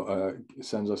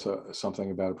 sends us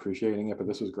something about appreciating it, but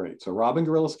this was great. So Rob and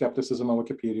Guerrilla Skepticism on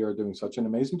Wikipedia are doing such an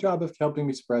amazing job of helping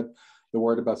me spread the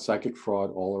word about psychic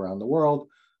fraud all around the world.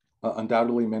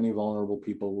 Undoubtedly, many vulnerable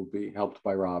people will be helped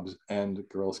by Rob's and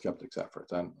Guerrilla Skeptics'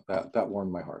 efforts, and that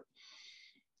warmed my heart.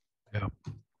 Yeah.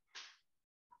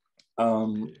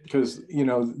 Because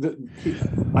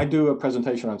I do a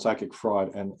presentation on psychic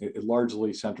fraud, and it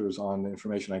largely centers on the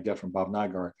information I get from Bob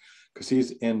Nygaard, because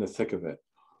he's in the thick of it.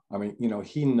 I mean,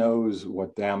 he knows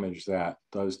what damage that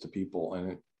does to people,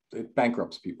 and it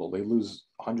bankrupts people. They lose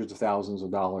hundreds of thousands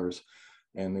of dollars,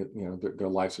 and their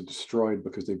lives are destroyed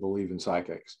because they believe in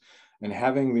psychics. And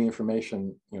having the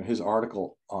information, his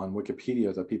article on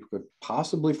Wikipedia, that people could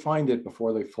possibly find it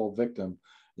before they fall victim,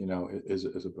 is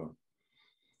a boon.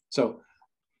 So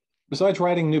besides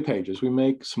writing new pages, we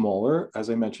make smaller, as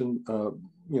I mentioned,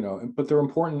 but they're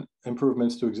important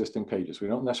improvements to existing pages. We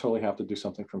don't necessarily have to do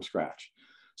something from scratch.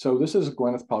 So this is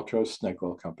Gwyneth Paltrow's snake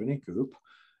oil company, Goop.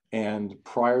 And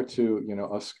prior to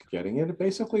us getting it, it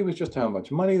basically was just how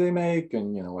much money they make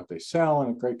and what they sell,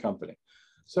 and a great company.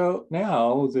 So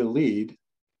now the lead,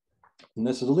 and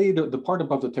this is the lead, the part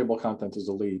above the table of contents is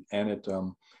the lead, and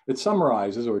it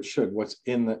summarizes, or it should, what's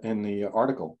in the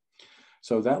article.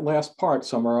 So that last part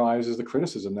summarizes the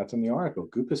criticism that's in the article.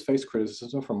 Goop has faced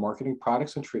criticism from marketing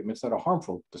products and treatments that are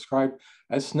harmful, described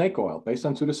as snake oil, based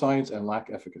on pseudoscience and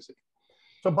lack efficacy.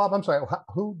 So Bob, I'm sorry,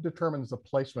 who determines the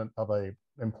placement of a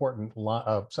important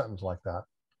sentence like that?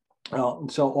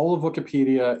 So all of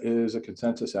Wikipedia is a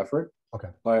consensus effort, okay,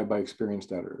 by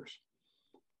experienced editors.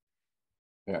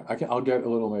 Yeah, I'll get a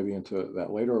little maybe into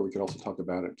that later, or we could also talk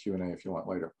about it Q&A if you want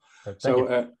later. Right,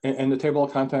 so in the table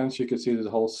of contents, you can see there's a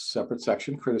whole separate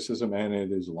section, criticism, and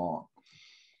it is long.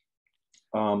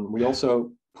 We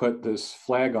also put this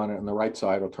flag on it on the right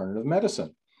side, alternative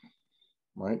medicine,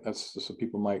 right? That's so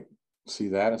people might see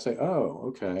that and say, oh,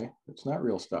 okay, it's not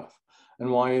real stuff. And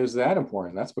why is that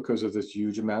important? That's because of this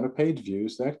huge amount of page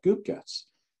views that Goop gets,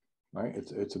 right?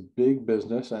 It's a big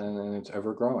business, and it's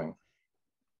ever growing.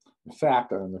 In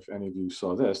fact, I don't know if any of you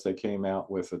saw this, they came out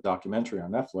with a documentary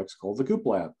on Netflix called The Goop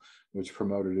Lab, which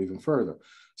promoted it even further.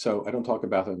 So I don't talk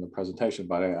about that in the presentation,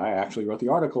 but I actually wrote the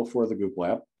article for The Goop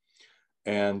Lab,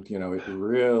 and it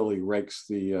really rakes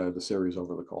the series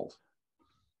over the coals.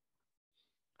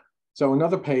 So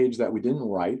another page that we didn't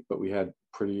write, but we had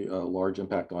pretty large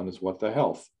impact on, is What the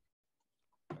Health,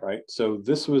 right? So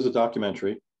this was a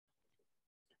documentary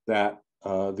that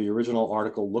the original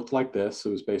article looked like this. It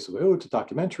was basically, it's a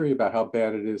documentary about how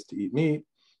bad it is to eat meat.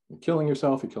 You're killing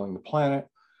yourself, you're killing the planet.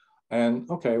 And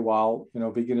okay, while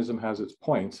veganism has its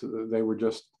points, they were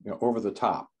just over the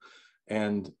top.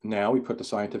 And now we put the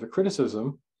scientific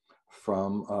criticism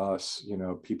from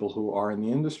people who are in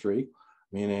the industry,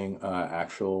 meaning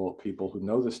actual people who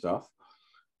know this stuff.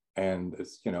 And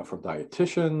it's, from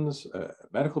dietitians,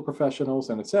 medical professionals,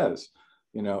 and it says,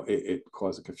 it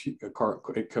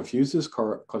confuses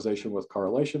causation with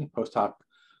correlation, post hoc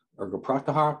ergo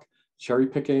propter hoc, cherry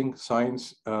picking,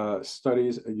 science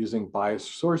studies using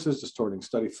biased sources, distorting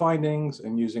study findings,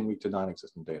 and using weak to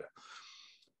non-existent data.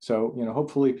 So,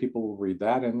 hopefully people will read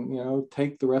that and,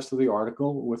 take the rest of the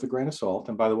article with a grain of salt.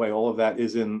 And by the way, all of that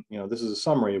is in, this is a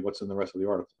summary of what's in the rest of the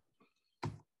article.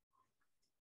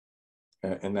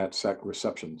 in that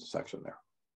reception section there.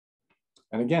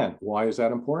 And again, why is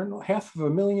that important? Well,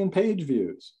 500,000 page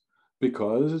views,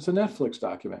 because it's a Netflix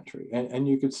documentary. And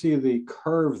you could see the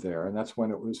curve there, and that's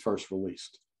when it was first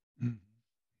released. Mm.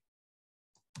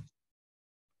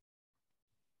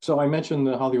 So I mentioned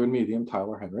the Hollywood medium,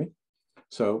 Tyler Henry.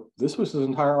 So this was his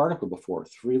entire article before,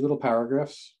 3 little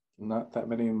paragraphs, not that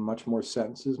many, much more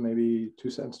sentences, maybe 2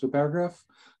 sentences to a paragraph,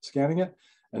 scanning it.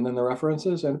 And then the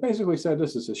references, and basically said,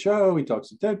 this is a show. He talks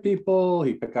to dead people.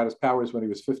 He got his powers when he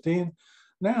was 15.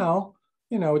 Now,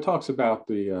 you know, it talks about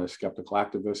the skeptical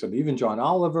activists, and even John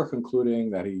Oliver concluding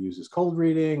that he uses cold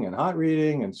reading and hot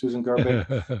reading, and Susan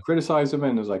Gerbic criticized him.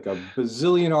 And there's like a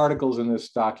bazillion articles in this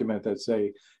document that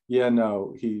say, yeah,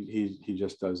 no, he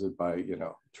just does it by, you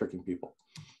know, tricking people.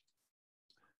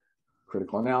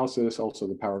 Critical analysis, also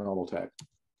the paranormal tag.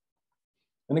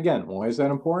 And again, why is that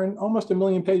important? Almost 1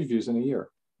 million page views in a year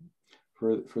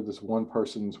for this one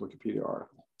person's Wikipedia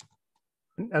article.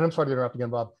 And I'm sorry to interrupt again,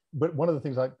 Bob, but one of the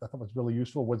things I thought was really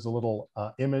useful was the little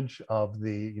image of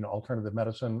the, you know, alternative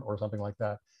medicine or something like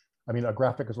that. I mean, a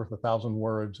graphic is worth 1,000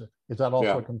 words. Is that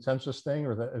also a consensus thing,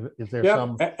 or is there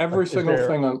some? Every single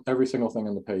thing on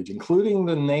the page, including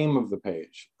the name of the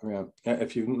page. I mean,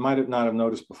 if you might not have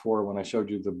noticed before when I showed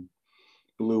you the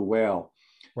blue whale,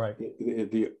 right?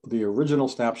 The original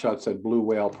snapshot said blue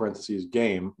whale parentheses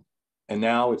game, and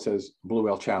now it says blue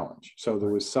whale challenge. So there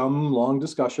was some long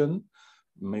discussion,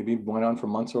 maybe went on for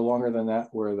months or longer than that,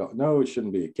 where no, it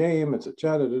shouldn't be a game, it's a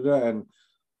and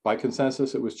by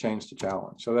consensus, it was changed to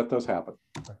challenge. So that does happen.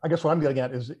 I guess what I'm getting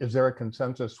at is there a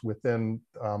consensus within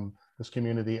this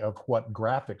community of what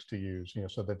graphics to use, you know,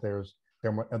 so that they're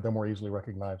more easily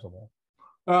recognizable?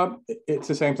 It's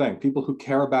the same thing. People who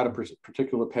care about a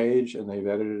particular page and they've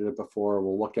edited it before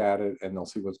will look at it and they'll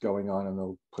see what's going on and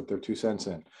they'll put their 2 cents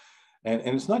in. And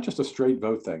it's not just a straight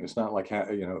vote thing. It's not like,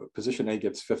 you know, position A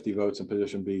gets 50 votes and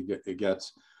position B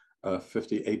gets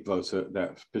 58 votes,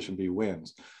 that position B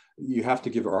wins. You have to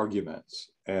give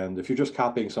arguments. And if you're just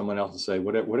copying someone else and say,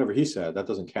 whatever he said, that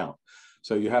doesn't count.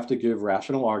 So you have to give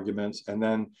rational arguments. And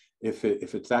then if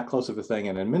it's that close of a thing,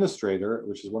 an administrator,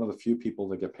 which is one of the few people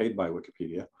that get paid by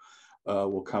Wikipedia,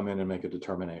 will come in and make a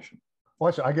determination.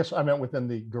 Well, I guess I meant within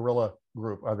the Guerrilla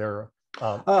group. Are there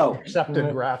accepted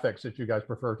graphics that you guys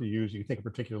prefer to use? You think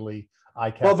particularly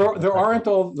eye-catching? Well,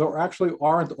 there actually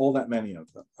aren't all that many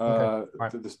of them.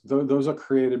 Okay. Those are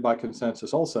created by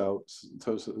consensus also.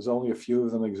 So there's only a few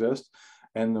of them exist.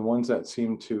 And the ones that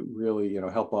seem to really, you know,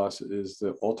 help us is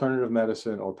the alternative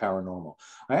medicine or paranormal.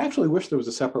 I actually wish there was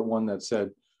a separate one that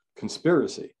said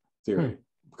conspiracy theory,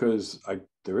 because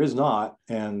there is not,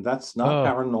 and that's not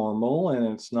paranormal, and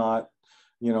it's not,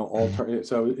 you know,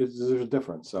 so there's a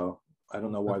difference. So I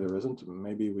don't know why there isn't.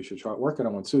 Maybe we should try working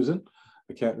on one. Susan,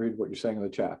 I can't read what you're saying in the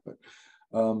chat, but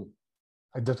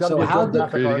so how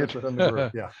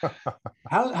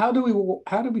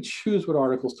do we choose what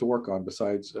articles to work on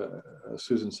besides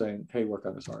Susan saying, hey, work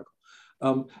on this article?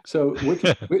 So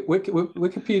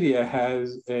Wikipedia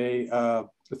has a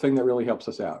thing that really helps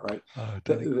us out, right?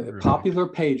 The popular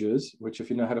pages, which if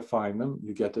you know how to find them,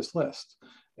 you get this list.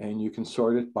 And you can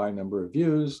sort it by number of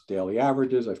views, daily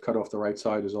averages. I've cut off the right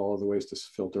side as all of the ways to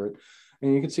filter it.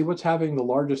 And you can see what's having the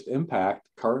largest impact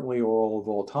currently or all of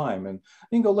all time. And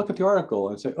you can go look at the article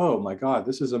and say, oh my God,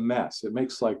 this is a mess. It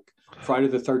makes like Friday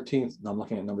the 13th, and I'm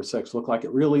looking at number 6, look like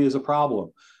it really is a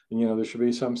problem. And, you know, there should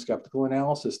be some skeptical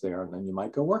analysis there, and then you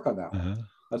might go work on that one.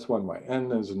 That's one way. And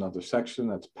there's another section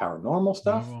that's paranormal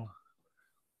stuff.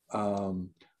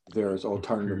 There's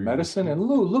alternative medicine. And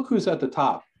look who's at the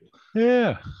top.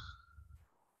 Yeah.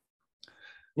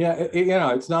 Yeah, you know,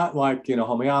 it's not like, you know,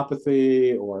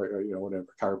 homeopathy or you know, whatever,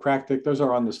 chiropractic. Those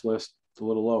are on this list a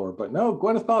little lower. But no,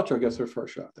 Gwyneth Paltrow gets her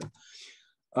first shot there.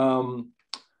 And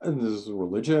there's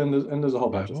religion, and there's a whole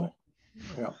bunch of things.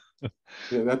 Yeah.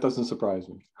 Yeah, that doesn't surprise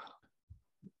me.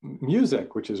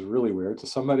 Music, which is really weird. So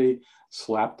somebody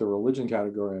slapped the religion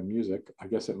category on music. I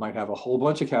guess it might have a whole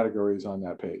bunch of categories on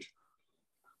that page.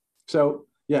 So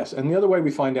yes, and the other way we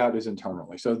find out is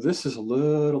internally. So this is a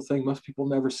little thing most people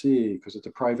never see because it's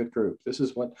a private group. This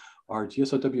is what our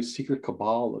GSoW secret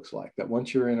cabal looks like, that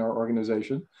once you're in our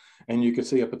organization, and you can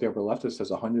see up at the upper left, it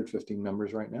says 115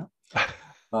 members right now.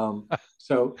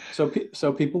 So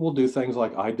people will do things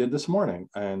like I did this morning,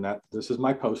 and this is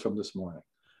my post from this morning,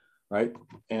 right?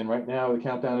 And right now the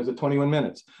countdown is at 21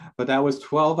 minutes, but that was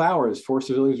 12 hours, 4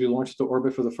 civilians we launched to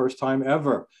orbit for the first time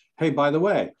ever. Hey, by the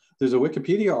way, there's a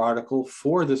Wikipedia article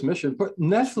for this mission, but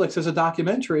Netflix has a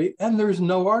documentary and there's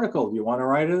no article. You want to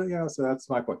write it? You know, so that's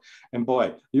my point. And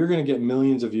boy, you're going to get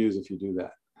millions of views if you do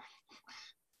that.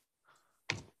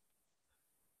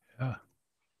 Yeah.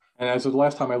 And as of the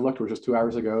last time I looked, which was 2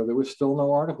 hours ago, there was still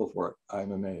no article for it.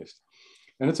 I'm amazed.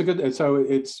 And it's a good, and so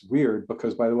it's weird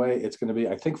because, by the way, it's going to be,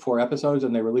 I think, 4 episodes,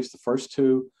 and they released the first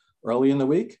 2 early in the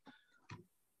week.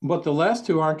 But the last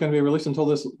 2 aren't going to be released until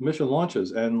this mission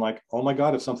launches. And like, oh my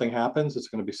God, if something happens, it's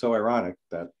going to be so ironic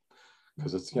that,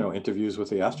 because it's, you know, interviews with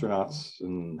the astronauts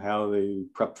and how they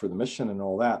prepped for the mission and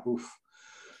all that. Oof.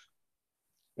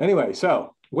 Anyway,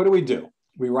 so what do?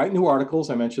 We write new articles.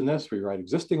 I mentioned this. We write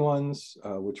existing ones,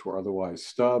 which were otherwise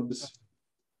stubs,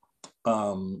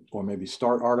 or maybe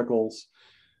start articles.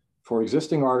 For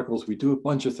existing articles, we do a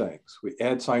bunch of things. We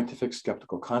add scientific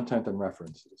skeptical content and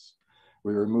references.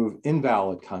 We remove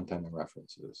invalid content and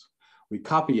references. We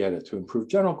copy edit to improve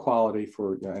general quality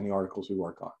for any articles we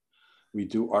work on. We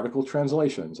do article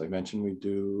translations. I mentioned we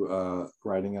do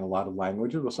writing in a lot of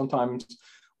languages, but sometimes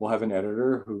we'll have an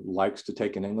editor who likes to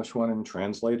take an English one and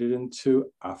translate it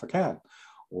into Afrikaans,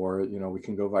 or we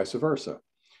can go vice versa.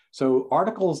 So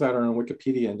articles that are in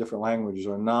Wikipedia in different languages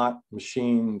are not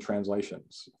machine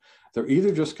translations. They're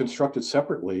either just constructed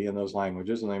separately in those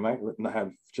languages, and they might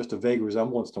have just a vague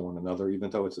resemblance to one another, even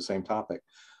though it's the same topic,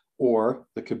 or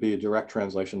it could be a direct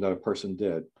translation that a person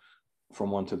did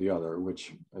from one to the other,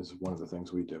 which is one of the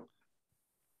things we do.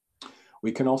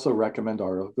 We can also recommend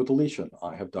article deletion.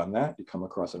 I have done that. You come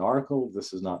across an article,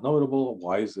 this is not notable,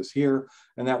 why is this here?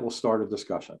 And that will start a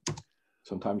discussion.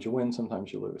 Sometimes you win,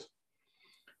 sometimes you lose.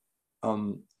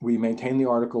 We maintain the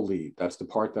article lead. That's the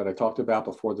part that I talked about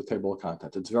before the table of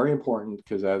contents. It's very important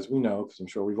because, as we know, because I'm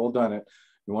sure we've all done it,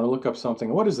 you want to look up something,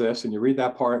 what is this? And you read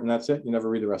that part and that's it. You never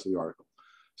read the rest of the article.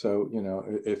 So,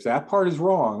 if that part is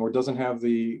wrong or doesn't have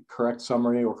the correct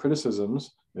summary or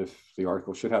criticisms, if the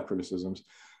article should have criticisms,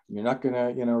 you're not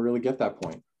going to, really get that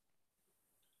point.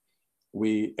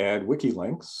 We add wiki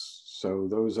links. So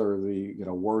those are the,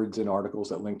 words in articles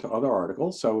that link to other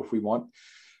articles. So if we want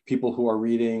people who are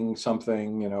reading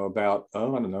something, about,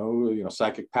 oh, I don't know,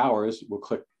 psychic powers,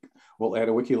 we'll add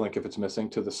a wiki link if it's missing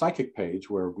to the psychic page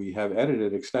where we have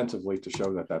edited extensively to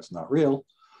show that that's not real.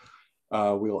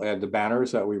 We'll add the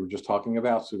banners that we were just talking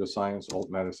about, pseudoscience, alt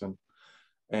medicine.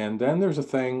 And then there's a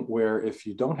thing where if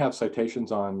you don't have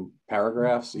citations on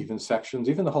paragraphs, even sections,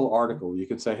 even the whole article, you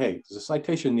can say, hey, there's a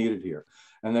citation needed here.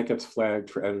 And that gets flagged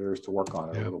for editors to work on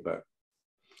it a little bit.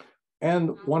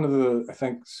 And one of the, I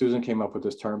think Susan came up with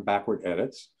this term, backward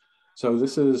edits. So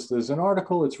there's an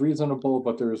article, it's reasonable,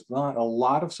 but there's not a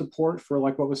lot of support for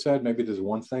like what was said. Maybe there's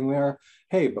one thing there.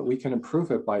 Hey, but we can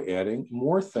improve it by adding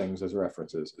more things as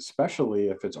references, especially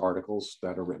if it's articles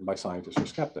that are written by scientists or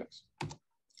skeptics.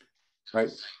 Right.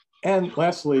 And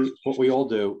lastly, what we all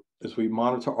do is we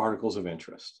monitor articles of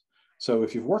interest. So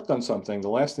if you've worked on something, the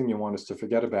last thing you want is to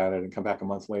forget about it and come back a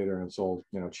month later and it's all,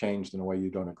 changed in a way you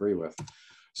don't agree with.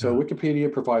 So Wikipedia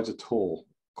provides a tool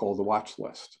called the watch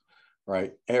list,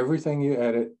 right? Everything you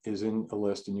edit is in a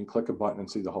list and you click a button and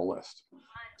see the whole list.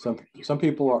 Some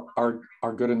people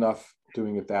are good enough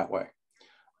doing it that way,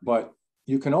 but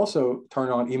you can also turn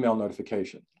on email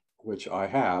notification, which I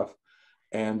have.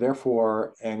 And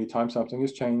therefore, anytime something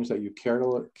is changed that you care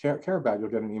about, you'll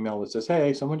get an email that says,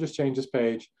 hey, someone just changed this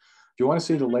page. Do you want to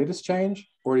see the latest change,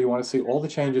 or do you want to see all the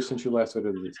changes since you last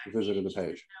visited the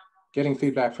page? Getting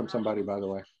feedback from somebody, by the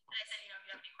way. And I said, if you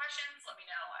have any questions, let me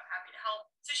know. I'm happy to help.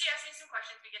 So she asked me some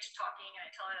questions. We get to talking, and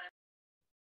I tell her that.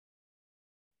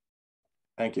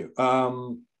 Thank you.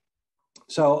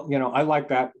 So, I like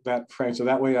that frame. So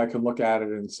that way I can look at it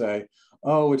and say,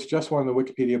 oh, it's just one of the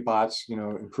Wikipedia bots,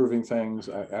 improving things.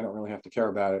 I don't really have to care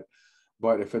about it.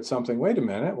 But if it's something, wait a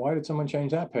minute, why did someone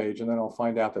change that page? And then I'll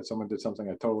find out that someone did something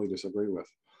I totally disagree with.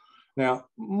 Now,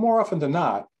 more often than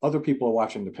not, other people are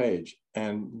watching the page.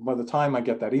 And by the time I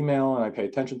get that email and I pay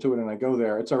attention to it and I go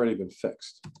there, it's already been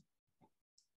fixed.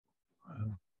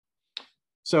 Wow.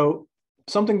 So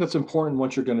something that's important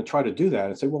once you're going to try to do that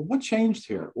and say, well, what changed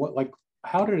here?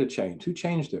 How did it change? Who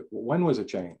changed it? When was it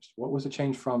changed? What was it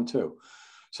changed from to?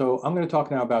 So I'm going to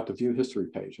talk now about the view history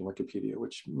page in Wikipedia,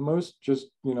 which most just,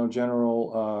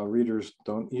 general readers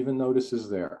don't even notice is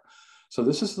there. So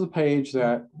this is the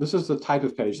type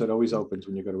of page that always opens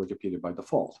when you go to Wikipedia by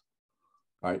default,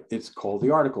 right? It's called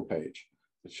the article page.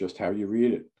 It's just how you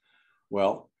read it.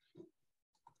 Well,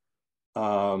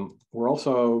 we're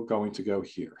also going to go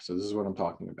here. So this is what I'm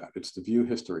talking about. It's the view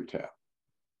history tab.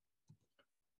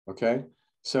 Okay,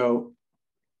 so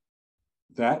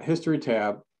that history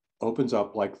tab opens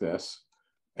up like this,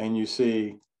 and you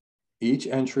see each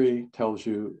entry tells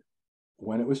you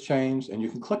when it was changed, and you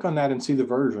can click on that and see the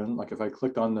version. Like if I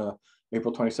clicked on the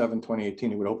April 27,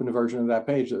 2018, it would open the version of that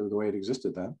page the way it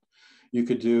existed then. You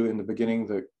could do in the beginning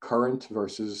the current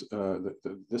versus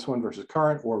this one versus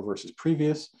current or versus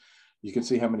previous. You can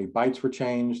see how many bytes were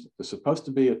changed. There's supposed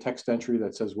to be a text entry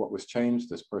that says what was changed.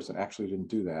 This person actually didn't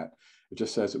do that. It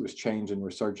just says it was changed in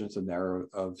resurgence and era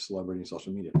of celebrity and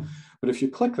social media. But if you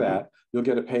click that, you'll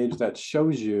get a page that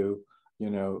shows you,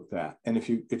 that. And if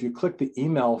you click the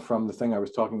email from the thing I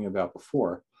was talking about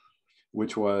before,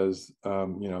 which was,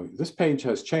 this page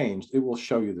has changed, it will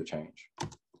show you the change.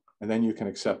 And then you can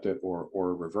accept it or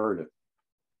revert it.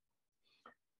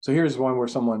 So here's one where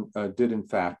someone did, in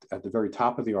fact, at the very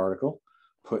top of the article,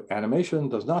 put animation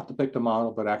does not depict a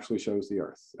model, but actually shows the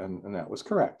Earth. And that was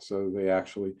correct. So they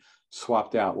actually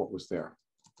swapped out what was there.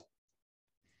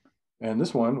 And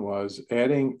this one was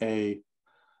adding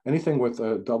anything with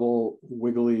a double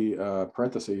wiggly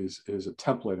parentheses is a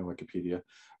template in Wikipedia.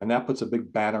 And that puts a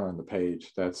big banner on the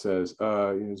page that says,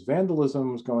 there's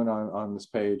vandalism going on this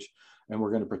page, and we're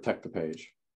going to protect the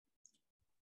page.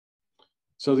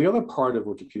 So the other part of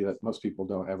Wikipedia that most people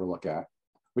don't ever look at,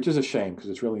 which is a shame because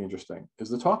it's really interesting, is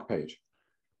the talk page.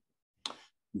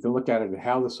 You can look at it and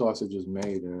how the sausage is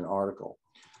made in an article.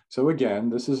 So again,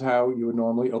 this is how you would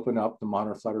normally open up the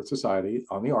Modern Flat Earth Society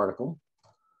on the article,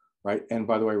 right? And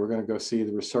by the way, we're going to go see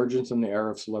the resurgence in the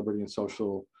era of celebrity and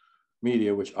social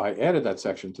media, which I added that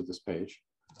section to this page.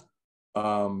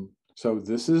 So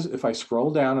this is, if I scroll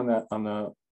down on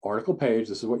the article page,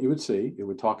 this is what you would see. It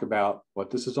would talk about what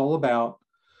this is all about,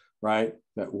 right?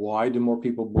 That why do more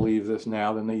people believe this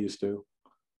now than they used to?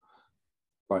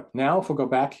 But now if we go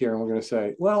back here and we're going to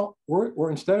say, well,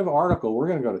 we're instead of article, we're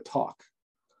going to go to talk.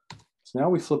 So now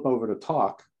we flip over to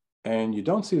talk, and you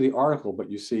don't see the article,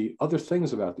 but you see other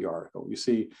things about the article. You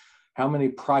see how many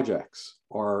projects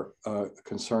are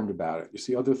concerned about it. You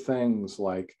see other things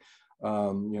like,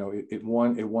 it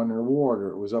won an award, or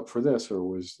it was up for this, or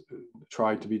was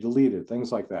tried to be deleted,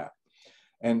 things like that.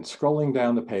 And scrolling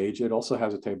down the page, it also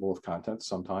has a table of contents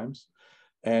sometimes.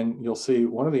 And you'll see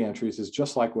one of the entries is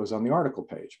just like was on the article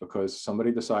page, because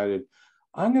somebody decided,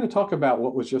 I'm going to talk about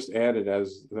what was just added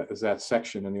as that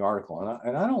section in the article.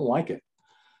 And I don't like it.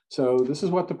 So this is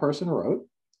what the person wrote.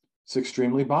 It's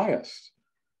extremely biased,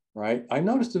 right? I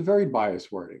noticed a very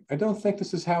biased wording. I don't think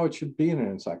this is how it should be in an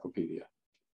encyclopedia.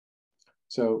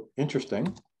 So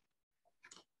interesting.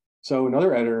 So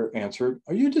another editor answered,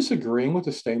 are you disagreeing with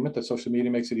the statement that social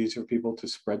media makes it easier for people to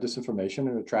spread disinformation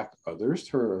and attract others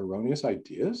to erroneous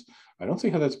ideas? I don't see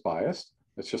how that's biased.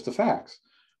 That's just the facts,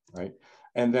 right?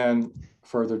 And then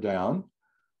further down,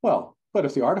 well, but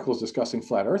if the article is discussing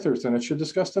flat earthers, then it should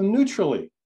discuss them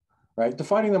neutrally, right?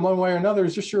 Defining them one way or another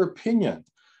is just your opinion.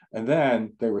 And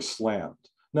then they were slammed.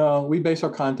 No, we base our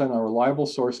content on reliable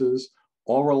sources.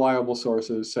 All reliable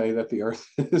sources say that the Earth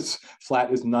is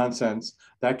flat is nonsense.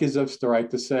 That gives us the right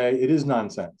to say it is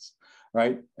nonsense,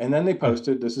 right? And then they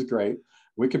posted, this is great,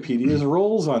 Wikipedia's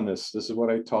rules on this. This is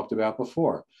what I talked about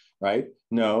before, right?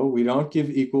 No, we don't give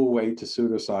equal weight to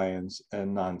pseudoscience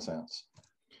and nonsense.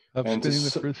 Stop spinning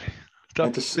the frisbee.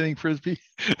 Stop spinning frisbee.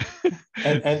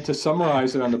 and to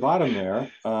summarize it on the bottom there,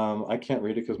 I can't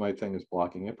read it because my thing is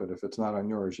blocking it, but if it's not on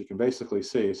yours, you can basically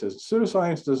see, it says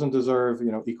pseudoscience doesn't deserve,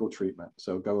 equal treatment,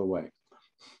 so go away.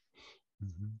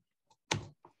 Mm-hmm.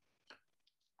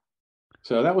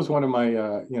 So that was one of my,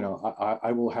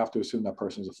 I will have to assume that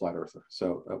person's a flat earther.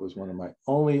 So that was one of my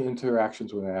only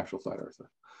interactions with an actual flat earther.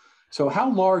 So how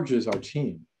large is our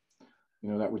team,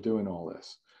 that we're doing all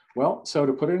this? Well, so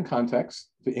to put it in context,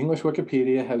 the English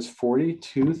Wikipedia has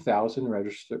 42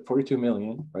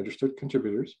 million registered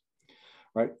contributors,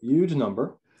 right? Huge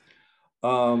number,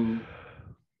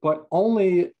 but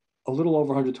only a little over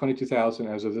 122,000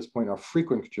 as of this point are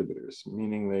frequent contributors,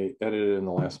 meaning they edited in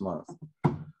the last month,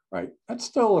 right? That's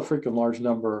still a freaking large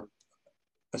number,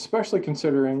 especially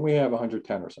considering we have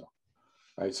 110 or so,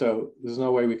 right? So there's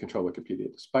no way we control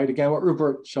Wikipedia, despite, again, what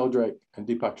Rupert Sheldrake and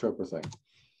Deepak Chopra think.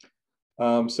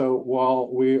 So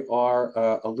while we are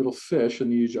a little fish in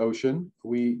the huge ocean,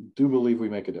 we do believe we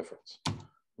make a difference.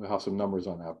 We'll have some numbers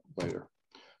on that later.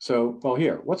 So, well,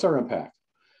 here, what's our impact?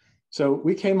 So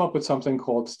we came up with something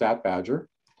called Stat Badger.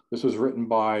 This was written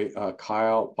by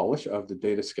Kyle Bullish of the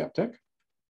Data Skeptic.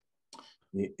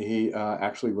 He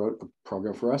actually wrote a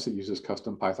program for us. It uses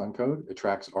custom Python code. It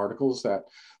tracks articles that,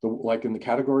 like in the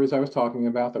categories I was talking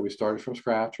about that we started from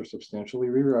scratch or substantially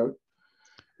rewrote.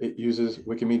 It uses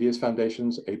Wikimedia's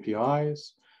Foundation's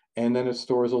APIs, and then it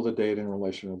stores all the data in a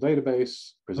relational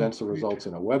database, presents the results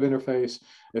in a web interface.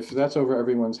 If that's over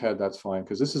everyone's head, that's fine,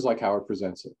 because this is like how it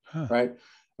presents it, right?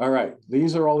 All right,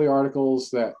 these are all the articles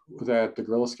that the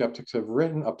Guerrilla Skeptics have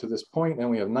written up to this point, and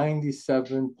we have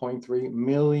 97.3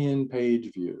 million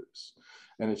page views.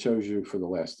 And it shows you for the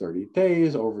last 30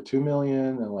 days, over 2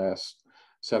 million in the last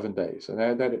 7 days. And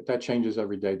that changes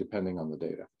every day depending on the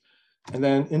data. And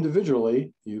then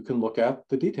individually, you can look at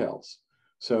the details.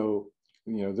 So,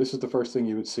 this is the first thing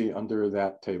you would see under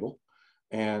that table.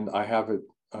 And I have it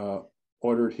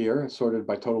ordered here, sorted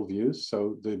by total views.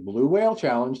 So the Blue Whale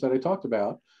Challenge that I talked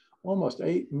about, almost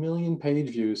 8 million page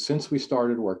views since we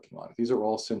started working on it. These are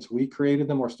all since we created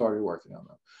them or started working on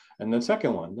them. And the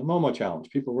second one, the Momo Challenge,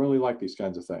 people really like these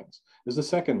kinds of things, is the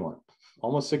second one,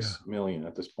 almost 6 million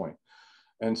at this point.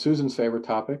 And Susan's favorite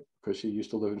topic, because she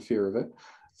used to live in fear of it,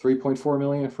 3.4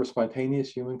 million for spontaneous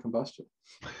human combustion.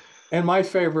 And my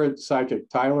favorite psychic,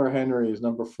 Tyler Henry, is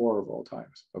number 4 of all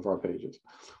times of our pages.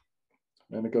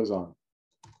 And it goes on.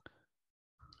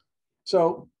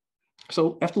 So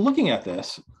after looking at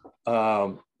this,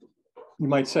 you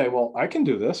might say, well, I can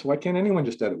do this. Why can't anyone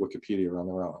just edit Wikipedia on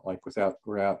their own, like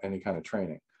without any kind of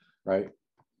training, right?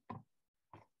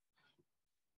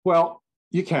 Well,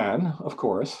 you can, of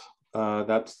course.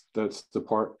 That's the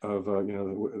part of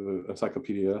the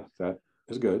encyclopedia that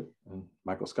is good. And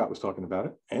Michael Scott was talking about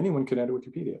it. Anyone can edit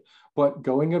Wikipedia, but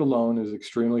going it alone is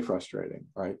extremely frustrating,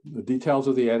 right? The details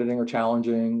of the editing are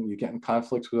challenging. You get in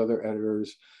conflicts with other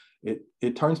editors.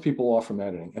 It turns people off from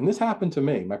editing. And this happened to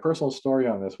me. My personal story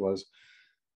on this was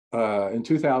in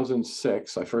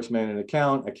 2006, I first made an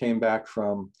account. I came back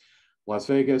from Las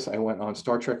Vegas. I went on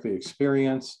Star Trek: The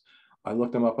Experience. I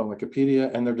looked them up on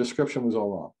Wikipedia and their description was all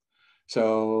wrong.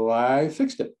 So I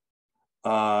fixed it.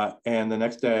 And the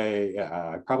next day,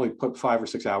 I probably put 5 or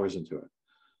 6 hours into it.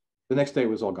 The next day it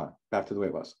was all gone, back to the way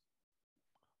it was.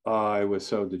 I was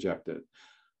so dejected.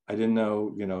 I didn't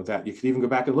know, that you could even go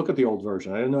back and look at the old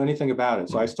version. I didn't know anything about it.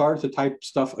 So I started to type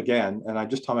stuff again, and I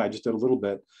just did a little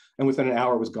bit, and within an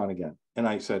hour it was gone again. And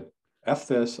I said, F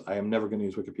this, I am never going to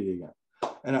use Wikipedia again.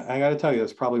 And I got to tell you,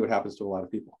 that's probably what happens to a lot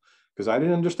of people, because I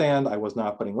didn't understand. I was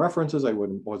not putting references. I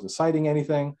wasn't citing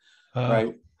anything,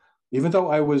 right? Even though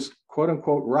I was quote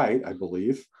unquote right, I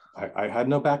believe, I had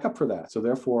no backup for that. So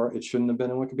therefore, it shouldn't have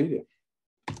been in Wikipedia.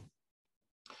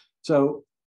 So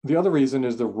the other reason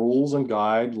is the rules and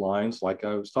guidelines, like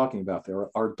I was talking about, there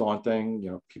are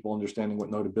daunting, people understanding what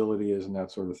notability is and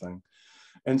that sort of thing.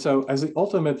 And so as the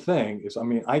ultimate thing is,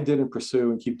 I didn't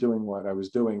pursue and keep doing what I was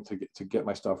doing to get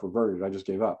my stuff reverted. I just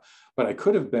gave up. But I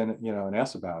could have been, an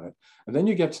ass about it. And then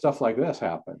you get stuff like this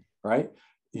happen, right?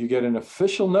 You get an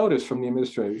official notice from the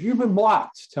administrator. You've been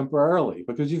blocked temporarily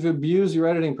because you've abused your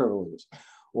editing privileges,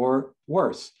 or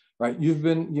worse, right? You've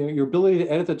been, your ability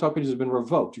to edit the talk page has been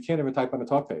revoked. You can't even type on a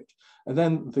talk page. And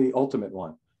then the ultimate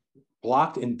one,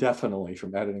 blocked indefinitely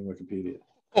from editing Wikipedia.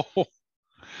 Oh.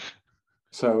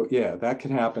 So yeah, that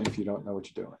can happen if you don't know what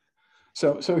you're doing.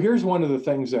 So here's one of the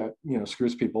things that,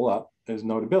 screws people up is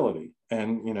notability.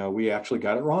 And, we actually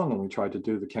got it wrong when we tried to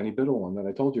do the Kenny Biddle one that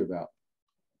I told you about.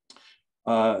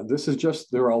 This is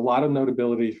there are a lot of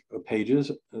notability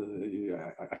pages.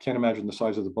 I can't imagine the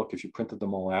size of the book if you printed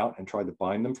them all out and tried to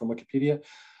bind them from Wikipedia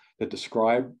that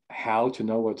describe how to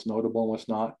know what's notable and what's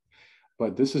not.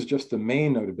 But this is just the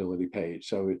main notability page.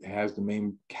 So it has the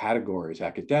main categories: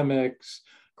 academics,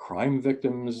 crime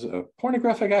victims,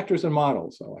 pornographic actors and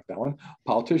models. I like that one.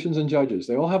 Politicians and judges.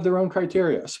 They all have their own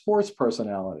criteria. Sports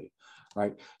personality.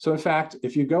 Right. So in fact,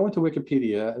 if you go into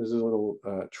Wikipedia, there's a little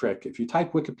trick. If you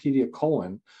type Wikipedia :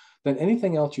 then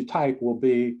anything else you type will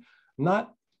be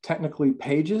not technically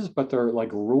pages, but they're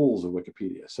like rules of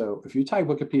Wikipedia. So if you type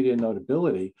Wikipedia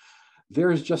notability,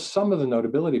 there's just some of the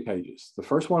notability pages. The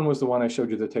first one was the one I showed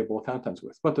you the table of contents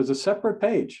with, but there's a separate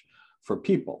page for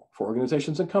people, for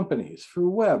organizations and companies, for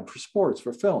web, for sports,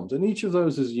 for films, and each of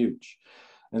those is huge.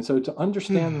 And so to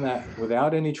understand that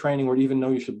without any training or even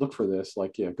know you should look for this,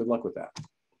 good luck with that.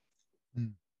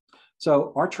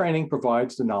 So our training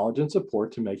provides the knowledge and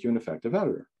support to make you an effective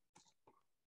editor.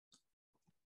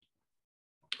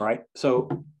 All right.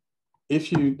 So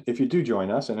if you do join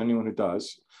us, and anyone who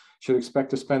does should expect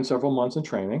to spend several months in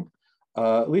training.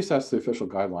 At least that's the official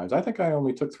guidelines. I think I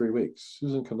only took 3 weeks.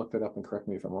 Susan can look that up and correct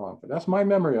me if I'm wrong, but that's my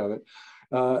memory of it.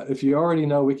 If you already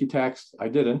know Wikitext, I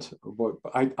didn't, but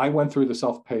I went through the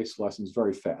self-paced lessons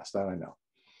very fast, that I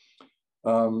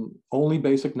know. Only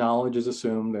basic knowledge is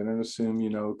assumed. They don't assume you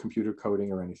know computer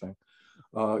coding or anything.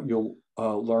 You'll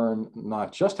learn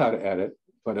not just how to edit,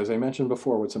 but as I mentioned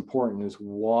before, what's important is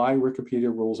why Wikipedia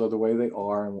rules are the way they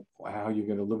are and how you're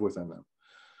going to live within them.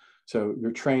 So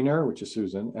your trainer, which is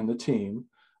Susan, and the team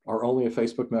are only a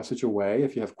Facebook message away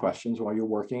if you have questions while you're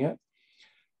working it.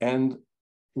 And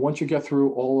once you get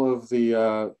through all of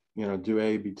the, do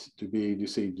A, do B, do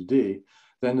C, do D,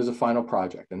 then there's a final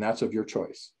project, and that's of your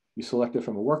choice. You select it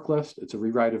from a work list. It's a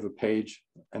rewrite of a page,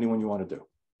 anyone you want to do.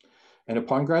 And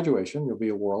upon graduation, you'll be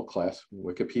a world-class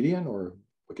Wikipedian or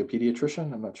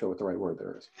Wikipediatrician. I'm not sure what the right word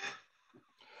there is.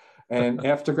 And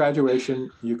after graduation,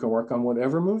 you can work on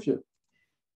whatever moves you.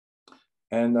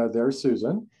 And there's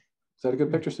Susan. Is that a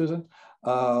good picture, Susan?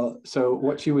 So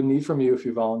what she would need from you if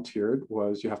you volunteered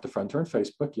was you have to friend her on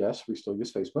Facebook. Yes, we still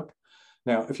use Facebook.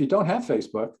 Now, if you don't have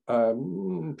Facebook,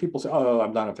 people say, oh,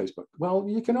 I'm not on Facebook. Well,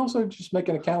 you can also just make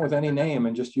an account with any name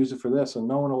and just use it for this, and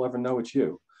no one will ever know it's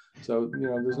you. So,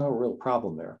 there's no real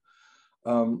problem there.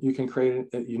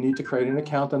 You need to create an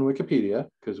account on Wikipedia,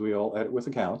 because we all edit with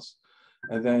accounts.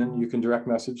 And then you can direct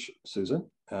message Susan.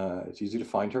 It's easy to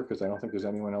find her because I don't think there's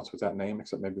anyone else with that name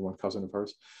except maybe one cousin of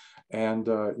hers. And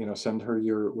send her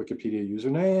your Wikipedia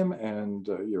username and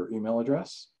your email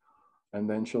address, and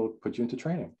then she'll put you into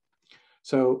training.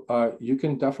 So you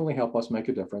can definitely help us make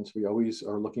a difference. We always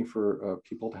are looking for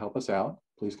people to help us out.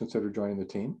 Please consider joining the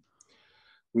team.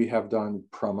 We have done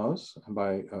promos, and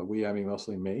by we, I mean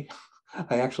mostly me.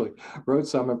 I actually wrote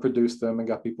some and produced them and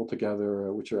got people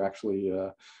together, which are actually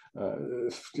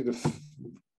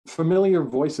familiar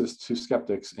voices to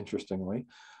skeptics, interestingly,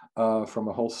 from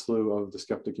a whole slew of the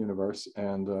skeptic universe.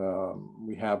 And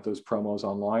we have those promos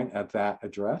online at that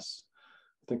address.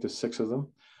 I think there's 6 of them.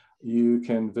 You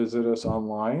can visit us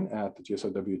online at the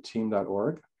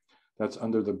GSoWteam.org. That's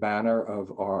under the banner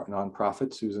of our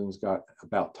nonprofit. Susan's got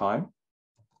About Time.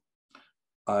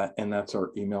 And that's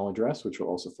our email address, which you'll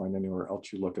also find anywhere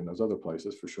else you look in those other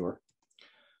places for sure.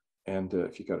 And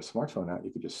if you got a smartphone out,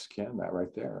 you could just scan that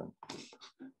right there. And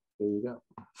there you go.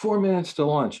 4 minutes to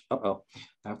launch. Uh-oh,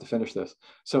 I have to finish this.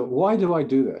 So why do I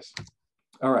do this?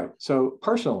 All right, so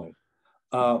personally,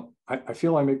 I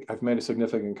feel I've made a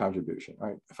significant contribution,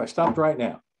 right? If I stopped right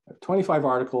now, I have 25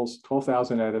 articles,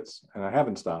 12,000 edits, and I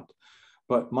haven't stopped,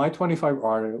 but my 25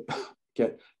 articles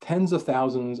get tens of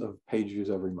thousands of page views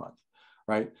every month,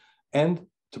 right? And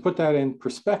to put that in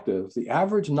perspective, the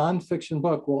average nonfiction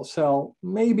book will sell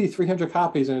maybe 300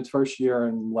 copies in its first year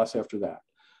and less after that.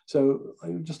 So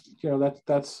just,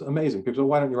 that's amazing. People say,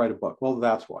 why don't you write a book? Well,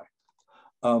 that's why.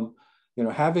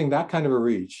 Having that kind of a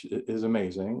reach is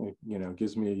amazing. It,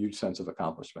 gives me a huge sense of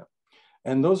accomplishment.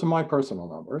 And those are my personal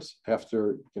numbers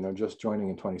after, just joining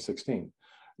in 2016.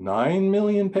 9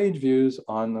 million page views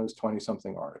on those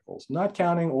 20-something articles, not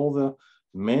counting all the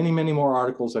many, many more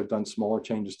articles I've done smaller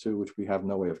changes to, which we have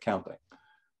no way of counting.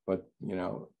 But,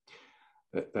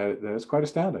 that is quite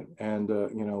astounding. And,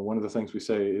 one of the things we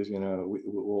say is,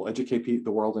 we'll educate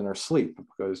the world in our sleep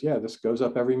because, yeah, this goes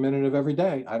up every minute of every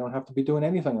day. I don't have to be doing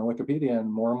anything on Wikipedia,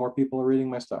 and more people are reading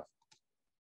my stuff.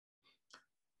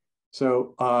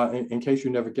 So in case you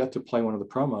never get to play one of the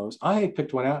promos, I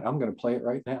picked one out. I'm going to play it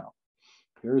right now.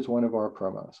 Here's one of our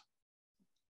promos.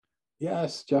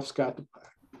 Yes, Jeff's got the...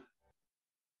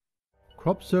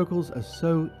 Crop circles are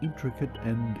so intricate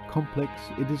and complex,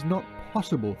 it is not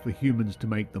possible for humans to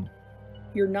make them.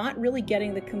 You're not really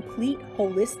getting the complete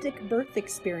holistic birth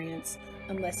experience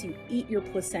unless you eat your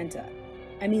placenta.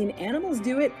 I mean, animals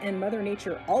do it and Mother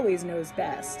Nature always knows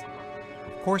best.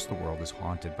 Of course the world is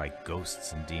haunted by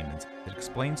ghosts and demons. It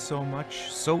explains so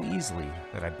much so easily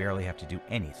that I barely have to do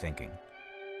any thinking.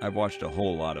 I've watched a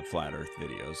whole lot of flat earth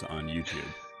videos on YouTube.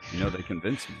 They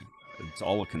convince me. It's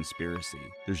all a conspiracy.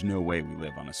 There's no way we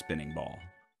live on a spinning ball.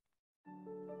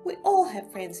 We all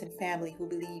have friends and family who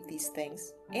believe these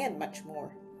things, and much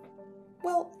more.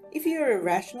 Well, if you're a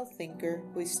rational thinker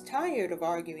who is tired of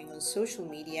arguing on social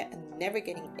media and never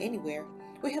getting anywhere,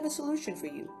 we have a solution for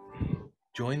you.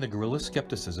 Join the Guerrilla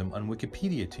Skepticism on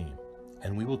Wikipedia team,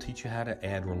 and we will teach you how to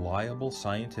add reliable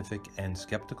scientific and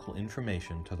skeptical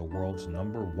information to the world's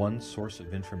 #1 source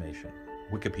of information,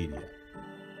 Wikipedia.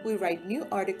 We write new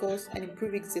articles and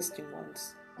improve existing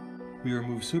ones. We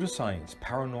remove pseudoscience,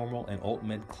 paranormal, and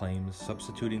alt-med claims,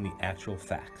 substituting the actual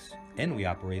facts. And we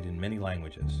operate in many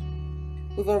languages.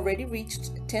 We've already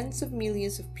reached tens of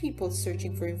millions of people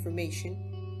searching for information,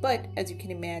 but as you can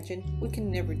imagine, we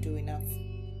can never do enough.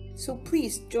 So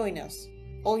please join us.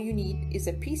 All you need is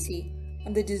a PC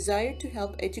and the desire to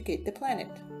help educate the planet.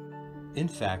 In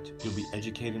fact, you'll be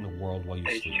educating the world while you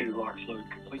sleep.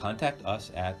 Contact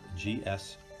us at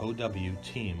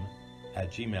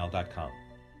GSoWteam@gmail.com.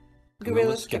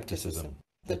 Guerrilla Skepticism.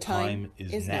 The time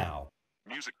is now.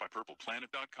 Music by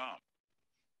purpleplanet.com.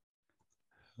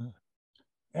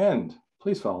 And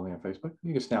please follow me on Facebook.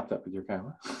 You can snap that with your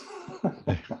camera.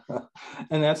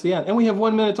 And that's the end. And we have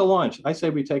 1 minute to launch. I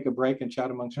say we take a break and chat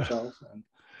amongst yourselves and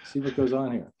see what goes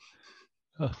on here.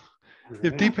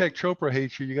 If Deepak Chopra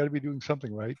hates you, you got to be doing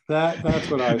something right. That's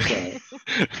what I say.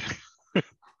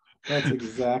 That's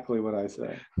exactly what I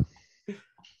say.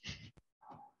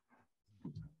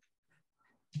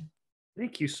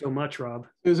 Thank you so much, Rob.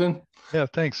 Susan? Yeah,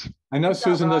 thanks. I know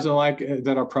Susan doesn't like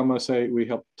that our promos say we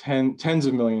help tens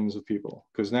of millions of people,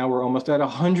 because now we're almost at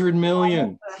 100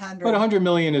 million. 100. But 100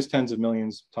 million is tens of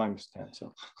millions times 10.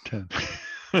 So 10.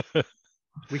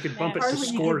 We could bump it Hard to when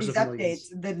you scores give of these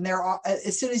millions. updates, then they're all,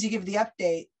 as soon as you give the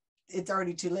update, it's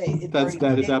already too late.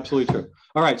 that is absolutely true.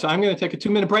 All right, so I'm going to take a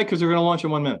 2-minute break because we're going to launch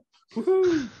in 1 minute.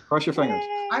 Cross your fingers.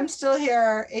 I'm still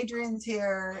here. Adrian's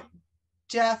here.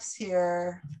 Jeff's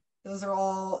here. Those are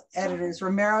all editors.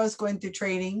 Romero's going through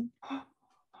training.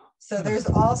 So there's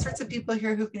all sorts of people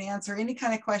here who can answer any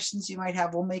kind of questions you might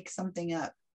have. We'll make something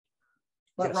up.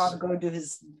 Let Rob go do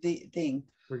his thing.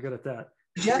 We're good at that.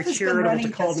 Jeff has been running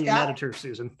to call me an editor,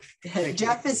 Susan.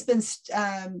 Jeff has been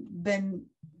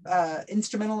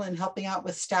instrumental in helping out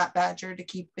with Stat Badger to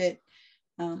keep it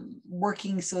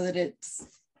working so that it's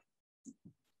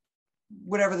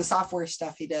whatever the software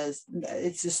stuff he does.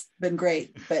 It's just been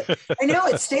great, but I know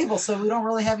it's stable, so we don't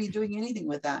really have you doing anything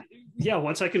with that. Yeah,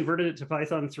 once I converted it to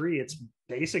Python 3, it's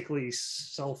basically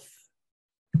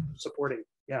self-supporting.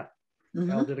 Yeah,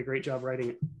 Val did a great job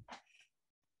writing it.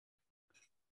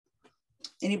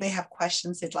 Anybody have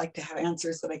questions they'd like to have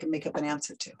answers that I can make up an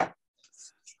answer to?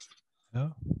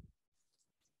 No.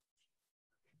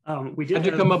 We did. How'd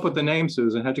you come up with the name,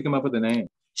 Susan? How'd you come up with the name?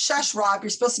 Shush, Rob. You're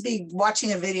supposed to be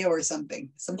watching a video or something.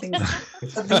 Something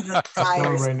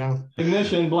right now.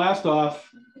 Ignition, blast off.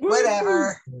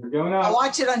 Whatever. We're going out. I'll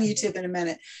watch it on YouTube in a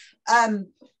minute.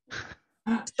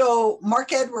 So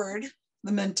Mark Edward,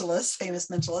 the mentalist, famous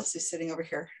mentalist, who's sitting over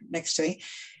here next to me.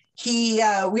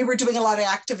 We were doing a lot of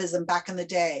activism back in the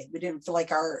day. We didn't feel like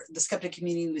the skeptic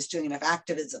community was doing enough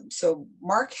activism. So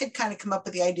Mark had kind of come up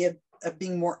with the idea of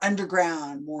being more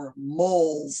underground, more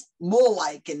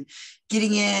mole-like, and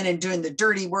getting in and doing the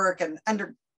dirty work and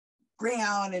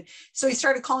underground. And so he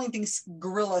started calling things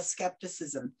guerrilla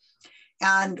skepticism.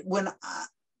 And when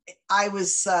I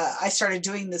started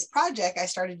doing this project,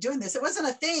 it wasn't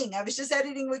a thing. I was just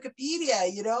editing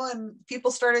Wikipedia, and people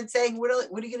started saying, what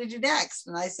are you going to do next?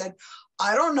 And I said,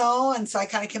 I don't know. And so I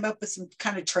kind of came up with some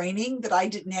kind of training that I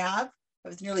didn't have. I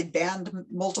was nearly banned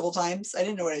multiple times. I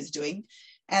didn't know what I was doing.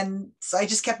 And so I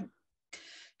just kept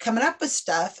coming up with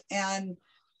stuff. And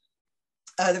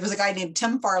there was a guy named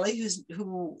Tim Farley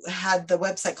who had the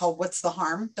website called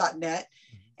whatstheharm.net.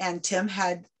 And Tim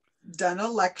had done a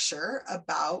lecture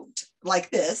about like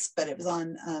this, but it was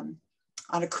on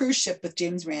a cruise ship with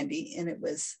James Randi. And it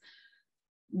was,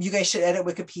 you guys should edit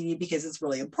Wikipedia because it's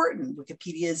really important.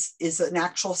 Wikipedia is an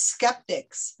actual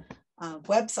skeptics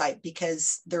website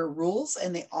because there are rules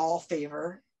and they all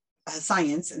favor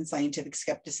science and scientific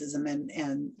skepticism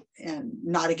and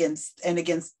not against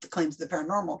the claims of the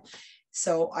paranormal.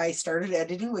 So I started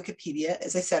editing Wikipedia.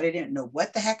 As I said, I didn't know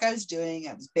what the heck I was doing.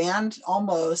 I was banned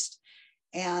almost.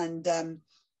 And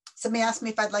somebody asked me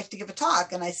if I'd like to give a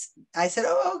talk. And I said,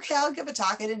 oh, okay, I'll give a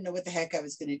talk. I didn't know what the heck I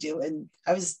was going to do. And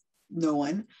I was no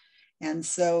one. And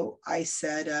so I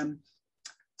said,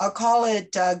 I'll call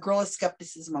it Guerrilla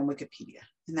Skepticism on Wikipedia.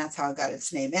 And that's how I got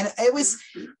its name. And it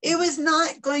was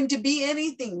not going to be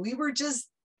anything. We were just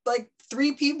like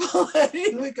 3 people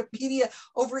editing Wikipedia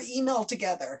over email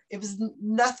together. It was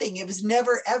nothing. It was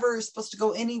never, ever supposed to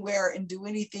go anywhere and do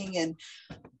anything. And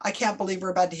I can't believe we're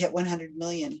about to hit 100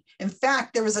 million. In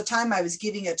fact, there was a time I was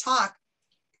giving a talk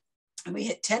and we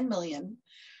hit 10 million.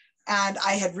 And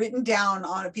I had written down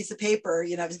on a piece of paper,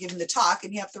 I was giving the talk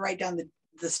and you have to write down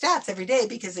the stats every day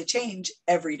because they change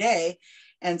every day.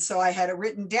 And so I had it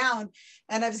written down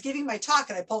and I was giving my talk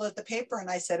and I pulled out the paper and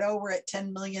I said, oh, we're at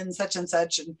 10 million, such and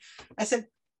such. And I said,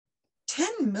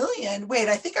 10 million? Wait,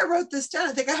 I think I wrote this down.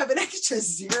 I think I have an extra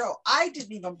 0. I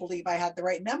didn't even believe I had the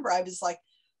right number. I was like,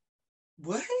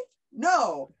 what?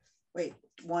 No, wait,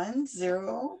 10,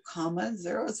 0,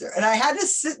 0. And I had to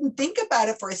sit and think about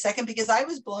it for a second because I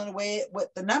was blown away at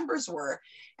what the numbers were.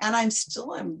 And I'm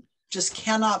just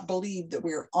cannot believe that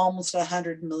we're almost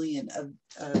 100 million of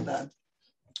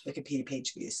Wikipedia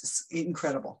page views. It's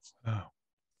incredible. Oh.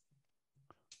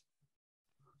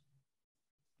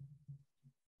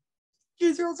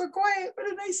 You girls are quiet. What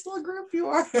a nice little group you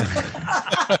are.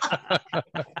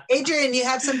 Adrian, you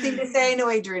have something to say? I know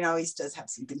Adrian always does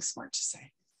have something smart to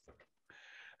say.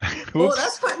 Well,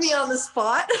 that's put me on the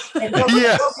spot.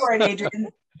 Go for it, Adrian.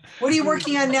 What are you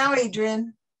working on now,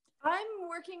 Adrian? I'm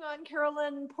working on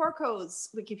Carolyn Porco's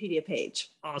Wikipedia page.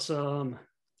 Awesome.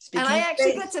 And I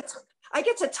actually get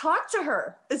to talk to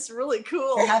her. It's really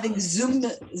cool. You're having Zoom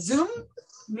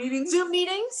meetings? Zoom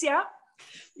meetings, yeah.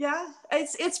 Yeah,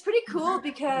 it's pretty cool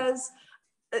because,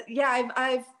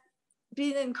 I've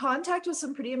been in contact with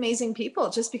some pretty amazing people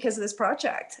just because of this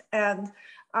project. And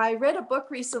I read a book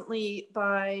recently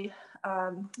by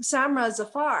Samra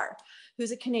Zafar,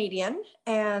 who's a Canadian.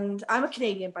 And I'm a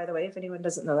Canadian, by the way, if anyone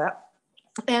doesn't know that.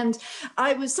 And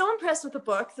I was so impressed with the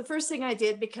book. The first thing I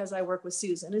did, because I work with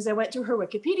Susan, is I went to her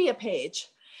Wikipedia page.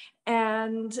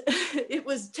 And it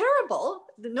was terrible,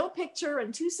 no picture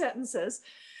and 2 sentences.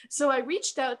 So I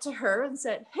reached out to her and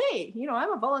said, hey, you know,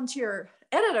 I'm a volunteer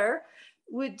editor.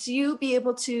 Would you be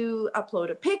able to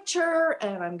upload a picture?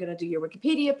 And I'm going to do your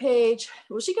Wikipedia page.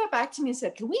 Well, she got back to me and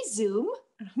said, can we Zoom?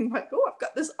 And I'm like, oh, I've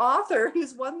got this author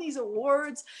who's won these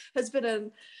awards, has been a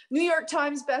New York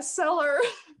Times bestseller,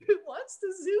 who wants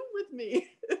to Zoom with me,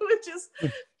 which is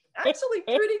actually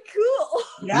pretty cool.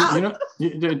 Yeah. You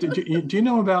know, do you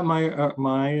know about my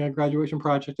my graduation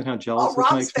project and how jealous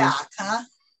this makes me? Back, huh?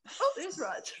 Oh, there's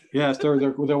Raj. Yes, they're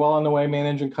well on the way. Main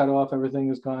engine cut off. Everything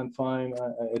has gone fine.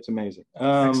 It's amazing.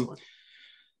 So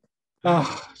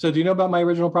do you know about my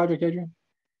original project, Adrian?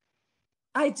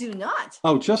 I do not.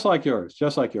 Oh, just like yours,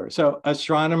 just like yours. So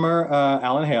astronomer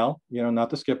Alan Hale, you know, not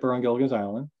the skipper on Gilligan's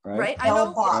Island, right? Right, I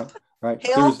know. Right.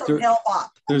 Hale from Hale Bop.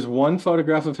 There's one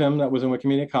photograph of him that was in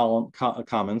Wikimedia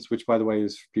Commons, which, by the way,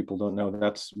 is, people don't know,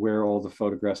 that's where all the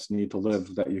photographs need to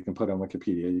live that you can put on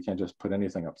Wikipedia. You can't just put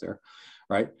anything up there,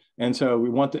 right? And so we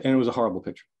want to, and it was a horrible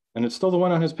picture. And it's still the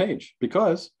one on his page,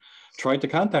 because tried to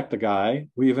contact the guy.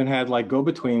 We even had like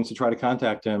go-betweens to try to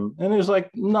contact him. And he's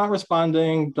like not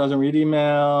responding, doesn't read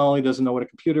email. He doesn't know what a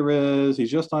computer is.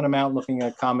 He's just on a mountain looking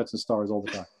at comets and stars all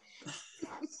the time.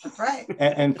 Right.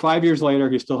 And 5 years later,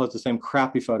 he still has the same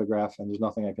crappy photograph, and there's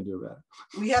nothing I can do about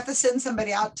it. We have to send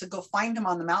somebody out to go find him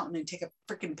on the mountain and take a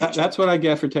freaking picture. That's what I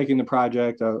get for taking the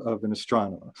project of an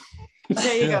astronomer.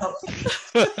 There you go.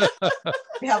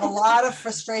 We have a lot of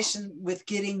frustration with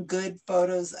getting good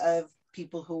photos of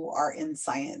people who are in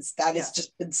science. That has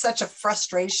just been such a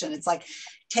frustration. It's like,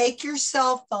 take your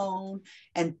cell phone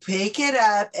and pick it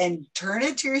up and turn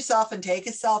it to yourself and take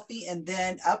a selfie and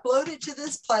then upload it to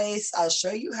this place. I'll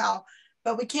show you how,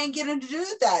 but we can't get them to do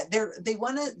that. They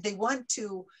want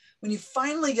to, when you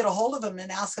finally get a hold of them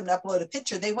and ask them to upload a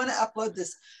picture, they want to upload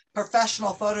this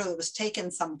professional photo that was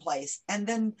taken someplace. And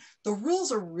then the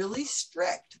rules are really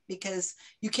strict, because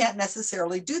you can't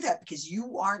necessarily do that because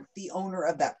you aren't the owner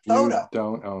of that photo. You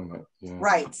don't own it. Yeah.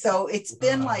 Right. So it's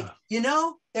been like, you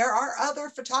know, there are other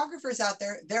photographers out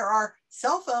there. There are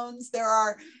cell phones. There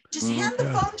are, just hand the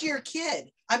phone to your kid.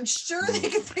 I'm sure they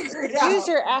can figure it out. Use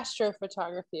your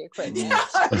astrophotography equipment. Yeah,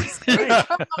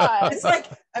 it's like,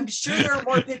 I'm sure there are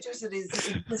more pictures that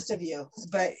exist of you,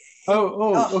 but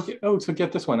okay. Oh, so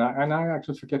get this one. I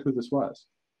actually forget who this was.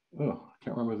 Oh, I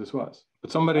can't remember who this was.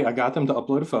 But somebody, I got them to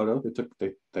upload a photo.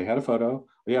 They had a photo.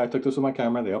 Yeah, I took this with my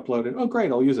camera. They uploaded. Oh,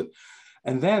 great, I'll use it.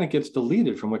 And then it gets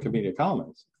deleted from Wikimedia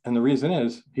Commons. And the reason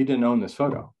is he didn't own this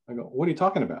photo. I go, what are you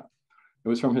talking about? It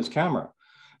was from his camera.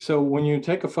 So when you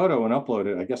take a photo and upload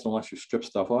it, I guess unless you strip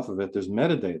stuff off of it, there's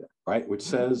metadata, right? Which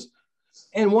says,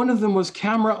 and one of them was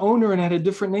camera owner and had a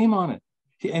different name on it.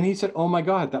 And he said, oh my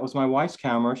God, that was my wife's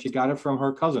camera. She got it from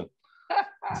her cousin.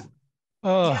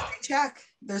 Check.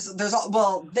 There's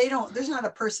well, there's not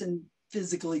a person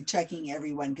physically checking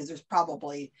everyone, because there's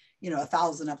probably,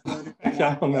 1,000 uploaded.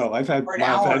 I don't know. I've had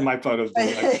my photos.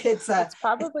 It's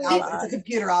probably it's a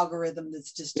computer algorithm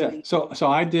that's just doing. So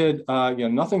I did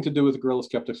nothing to do with Guerrilla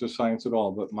Skeptics or science at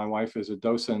all. But my wife is a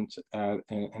docent at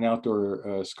an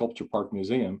outdoor sculpture park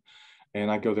museum,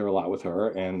 and I go there a lot with her.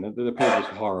 And the page was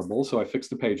horrible, so I fixed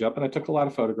the page up and I took a lot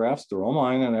of photographs. They're all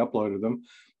mine, and I uploaded them.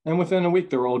 And within a week,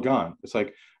 they're all gone. It's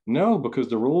like, no, because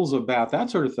the rules about that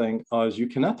sort of thing is you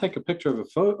cannot take a picture of a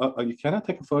photo. You cannot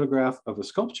take a photograph of a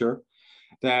sculpture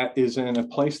that is in a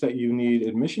place that you need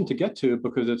admission to get to,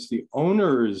 because it's the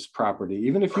owner's property,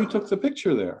 even if you took the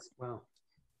picture there. Wow.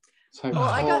 Like, well,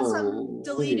 I got some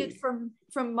deleted from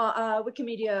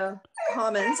Wikimedia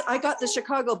Commons. I got the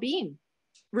Chicago bean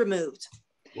removed.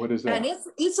 What is that? And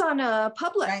it's on a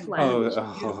public land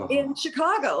in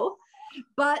Chicago,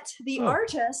 but the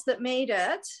artist that made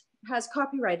it has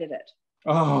copyrighted it.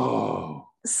 Oh.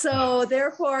 So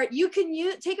therefore, you can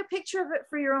take a picture of it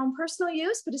for your own personal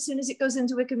use, but as soon as it goes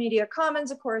into Wikimedia Commons,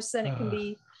 of course, then it can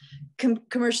be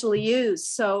commercially used.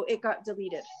 So it got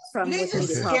deleted from Wikimedia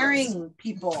Commons. Scaring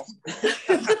people.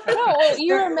 No, well,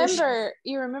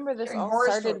 you remember this all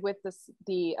started with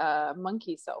the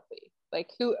monkey selfie.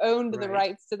 Like, who owned the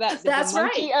rights to that? Did the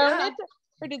monkey own it,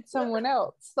 or did someone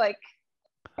else? Like,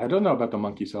 I don't know about the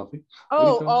monkey selfie.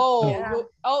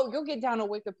 You'll get down a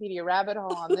Wikipedia rabbit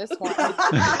hole on this one.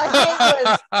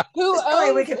 Who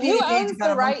owns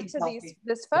the right to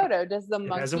this photo? Does the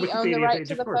monkey own the right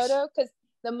to the photo? Because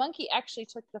the monkey actually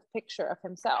took the picture of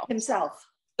himself.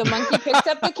 The monkey picked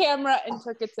up the camera and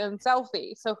took its own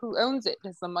selfie. So who owns it?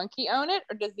 Does the monkey own it,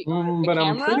 or does the owner But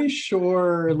camera? I'm pretty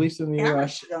sure, at least in the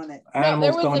US,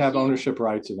 animals don't have ownership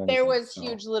rights of anything. There was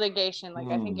huge litigation. Like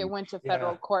I think it went to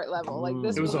federal court level. Like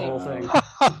this It was a whole thing.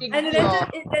 And it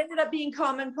ended up being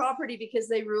common property because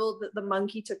they ruled that the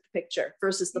monkey took the picture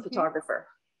versus the photographer.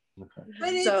 Okay.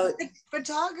 But the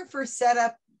photographer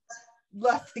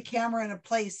left the camera in a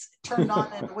place, turned on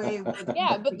in a way.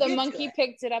 Yeah, but the monkey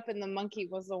picked it up, and the monkey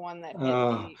was the one that.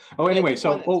 Anyway,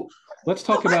 so let's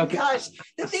talk about. Gosh,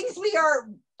 the things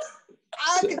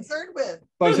I'm concerned with.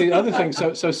 But the other thing,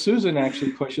 so Susan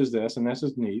actually pushes this, and this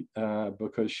is neat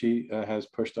because she has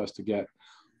pushed us to get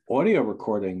audio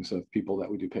recordings of people that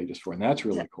we do pages for, and that's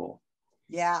really cool.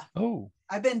 Yeah. Oh.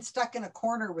 I've been stuck in a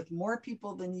corner with more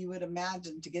people than you would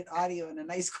imagine to get audio in a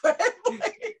nice quiet place.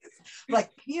 Like,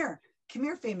 come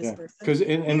here, famous person. Because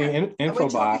in the info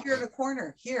box, here in a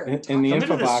corner, here. In the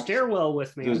info box, stairwell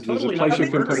with me. There's a place you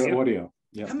can put an audio.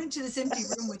 Yeah. Come into this empty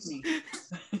room with me.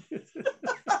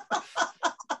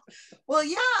 Well,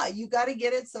 yeah, you got to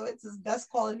get it so it's as best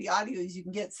quality audio as you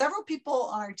can get. Several people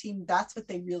on our team, that's what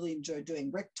they really enjoy doing.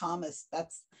 Rick Thomas,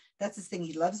 that's his thing.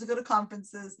 He loves to go to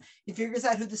conferences. He figures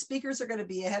out who the speakers are going to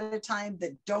be ahead of time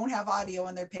that don't have audio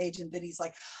on their page. And then he's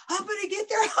like, I'm going to get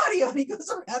their audio. And he goes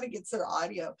around and gets their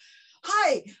audio.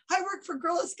 Hi, I work for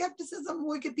Guerrilla Skepticism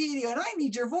Wikipedia, and I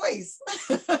need your voice.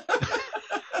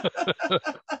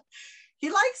 He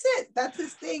likes it. That's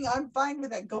his thing. I'm fine with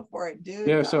that. Go for it, dude.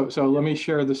 Yeah, so let me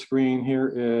share the screen.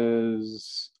 Here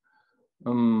is,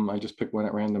 I just picked one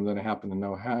at random that I happen to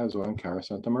know has one, Cara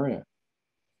Santa Maria.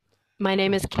 My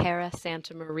name is Cara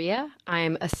Santa Maria.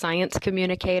 I'm a science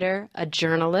communicator, a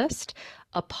journalist,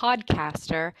 a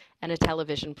podcaster, and a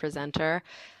television presenter.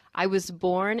 I was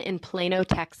born in Plano,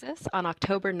 Texas on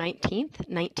October 19th,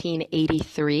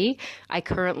 1983. I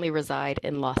currently reside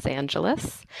in Los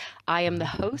Angeles. I am the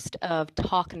host of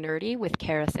Talk Nerdy with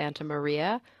Cara Santa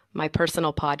Maria, my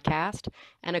personal podcast,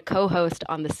 and a co-host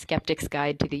on the Skeptics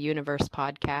Guide to the Universe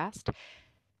podcast.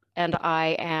 And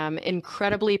I am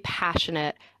incredibly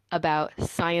passionate about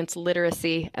science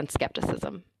literacy and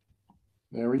skepticism.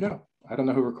 There we go. I don't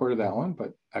know who recorded that one,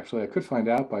 but actually I could find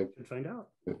out but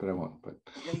I won't. But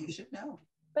yeah, you should know.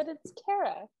 But it's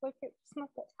Cara. Like it's not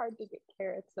that hard to get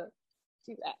Cara to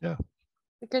do that. Yeah.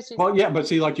 Because she's but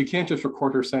see, like you can't just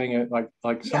record her saying it like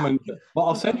someone. Well,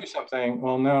 I'll send you something.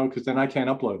 Well, no, because then I can't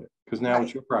upload it because now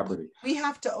it's your property. We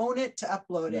have to own it to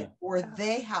upload it, or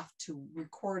they have to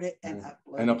record it and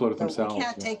upload and upload it themselves. We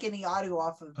can't take any audio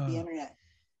off of the internet.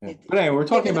 Yeah. But anyway, we're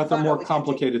talking about the more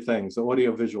complicated things. The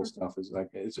audio visual stuff is like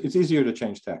it's easier to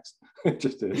change text. It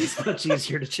just is. It's much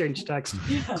easier to change text.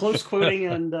 Close quoting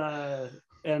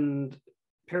and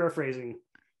paraphrasing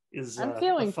is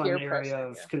a fun area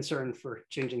of concern for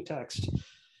changing text.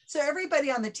 So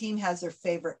everybody on the team has their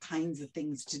favorite kinds of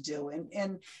things to do.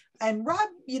 And Rob,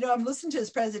 I'm listening to his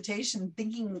presentation,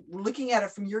 looking at it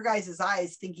from your guys'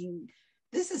 eyes, thinking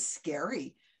this is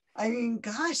scary. I mean,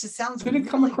 gosh, it sounds. Did it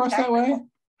come across that way?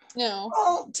 No.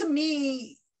 Well, to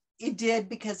me, it did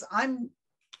because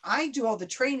I do all the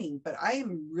training, but I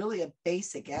am really a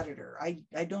basic editor.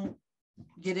 I don't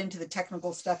get into the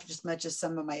technical stuff as much as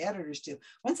some of my editors do.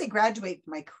 Once they graduate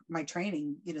my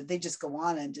training, they just go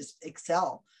on and just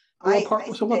excel. Well,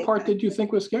 what part did you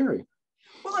think was scary?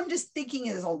 Well, I'm just thinking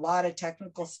there's a lot of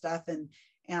technical stuff and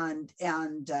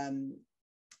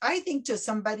I think to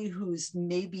somebody who's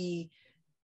maybe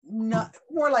not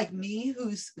more like me,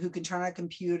 who can turn on a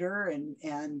computer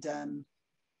and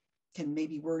can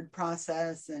maybe word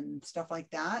process and stuff like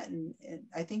that, and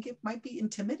I think it might be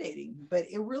intimidating, but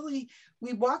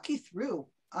we walk you through.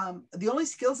 The only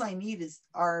skills I need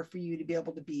are for you to be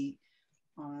able to be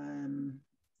on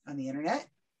the internet.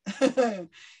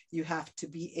 You have to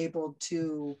be able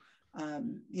to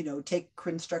take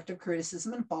constructive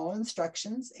criticism and follow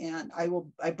instructions, and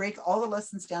I break all the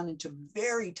lessons down into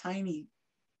very tiny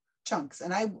chunks,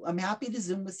 and I'm happy to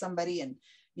Zoom with somebody and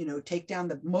take down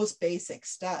the most basic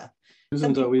stuff.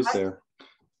 Susan's always there.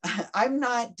 I'm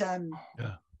not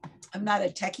I'm not a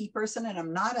techie person, and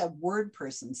I'm not a word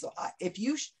person. So if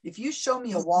you show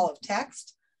me a wall of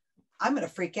text, I'm going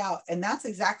to freak out. And that's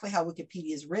exactly how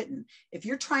Wikipedia is written. If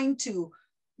you're trying to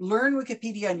learn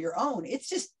Wikipedia on your own, it's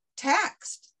just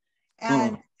text,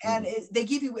 and they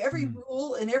give you every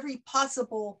rule and every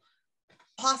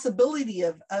possibility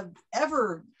of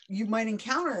ever you might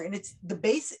encounter, and it's the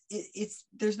base.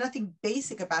 There's nothing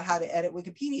basic about how to edit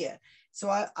Wikipedia. So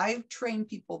I've trained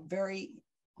people very,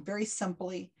 very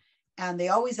simply, and they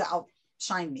always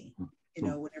outshine me,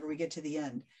 whenever we get to the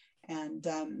end. And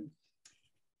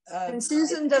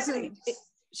Susan doesn't.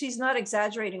 she's not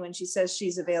exaggerating when she says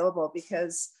she's available,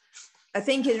 because I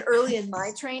think early in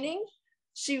my training,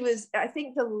 I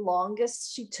think the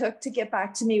longest she took to get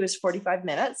back to me was 45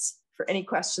 minutes for any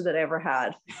question that I ever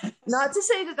had. Not to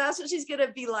say that that's what she's going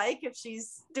to be like if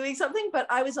she's doing something, but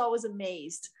I was always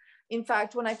amazed. In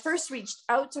fact, when I first reached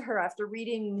out to her after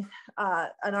reading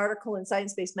an article in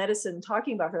Science-Based Medicine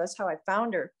talking about her, that's how I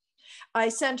found her. I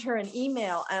sent her an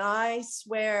email, and I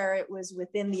swear it was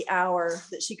within the hour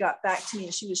that she got back to me,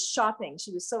 and she was shopping.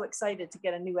 She was so excited to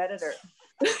get a new editor.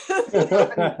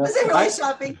 Was it really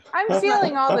shopping? I'm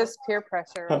feeling all this peer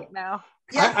pressure right now.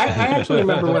 I actually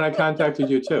remember when I contacted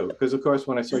you too, because of course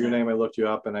when I saw your name, I looked you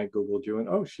up and I Googled you, and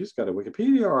oh, she's got a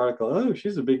Wikipedia article. Oh,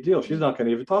 she's a big deal. She's not going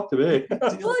to even talk to me.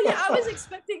 Well, yeah, I was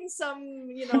expecting some,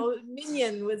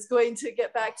 minion was going to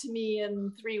get back to me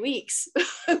in 3 weeks.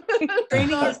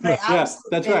 Training is my Yes,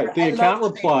 that's right. The account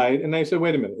replied, and they said,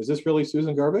 "Wait a minute, is this really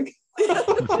Susan Garbick?"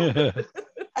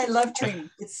 I love training.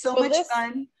 It's so much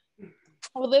fun.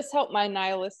 Will this help my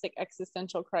nihilistic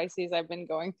existential crises I've been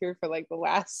going through for like the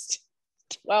last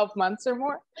 12 months or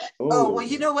more? Oh, well,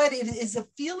 you know what? It is a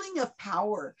feeling of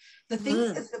power. The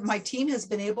things that my team has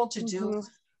been able to do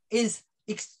is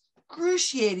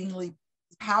excruciatingly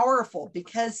powerful,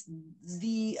 because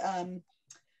the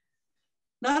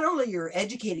not only you're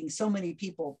educating so many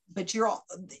people, but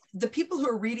the people who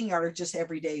are reading it are just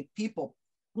everyday people,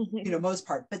 most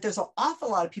part. But there's an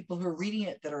awful lot of people who are reading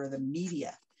it that are the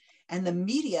media. And the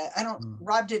media,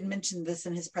 Rob didn't mention this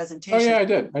in his presentation. Oh yeah, I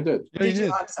did. Did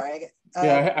you? I'm sorry.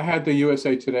 I had the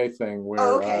USA Today thing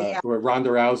where where Ronda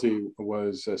Rousey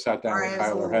was sat down with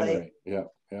Tyler Henry. Yeah.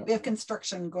 We have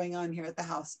construction going on here at the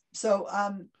house, so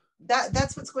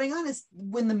that's what's going on. Is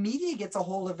when the media gets a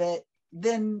hold of it,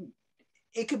 then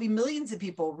it could be millions of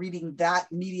people reading that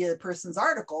media person's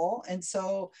article, and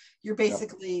so you're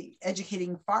basically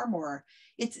educating far more.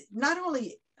 It's not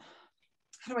only,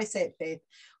 how do I say it, Faith?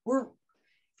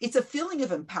 It's a feeling of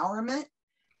empowerment,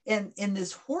 and in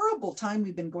this horrible time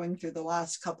we've been going through the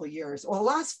last couple of years, or the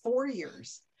last 4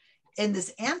 years, in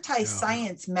this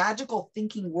anti-science magical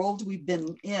thinking world we've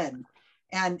been in.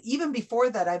 And even before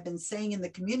that, I've been saying in the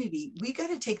community, we got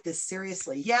to take this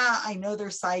seriously. Yeah, I know they're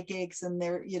psychics and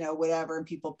they're, whatever, and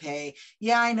people pay.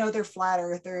 Yeah, I know they're flat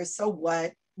earthers. So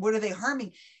what? What are they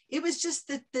harming? It was just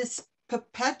that this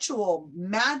perpetual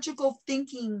magical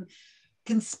thinking,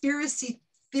 conspiracy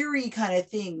theory kind of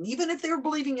thing, even if they were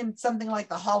believing in something like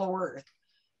the hollow earth.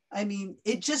 I mean,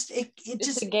 we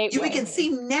can see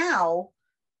now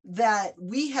that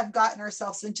we have gotten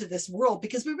ourselves into this world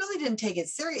because we really didn't take it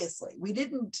seriously. We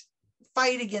didn't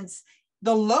fight against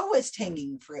the lowest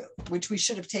hanging fruit, which we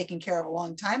should have taken care of a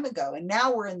long time ago. And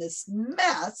now we're in this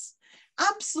mess,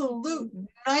 absolute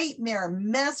nightmare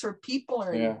mess where people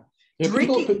are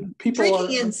drinking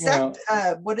insect,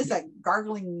 what is that,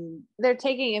 gargling? They're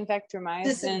taking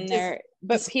infectromycin.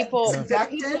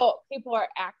 People are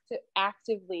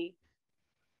actively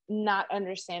not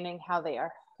understanding how they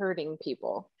are hurting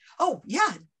people. Oh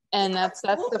yeah, and that's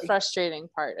the frustrating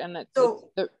part, and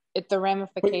the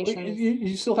ramifications.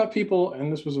 You still have people,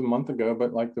 and this was a month ago,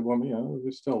 but like the woman,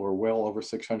 we still were well over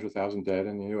 600,000 dead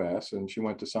in the U.S., and she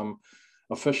went to some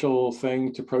official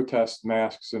thing to protest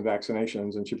masks and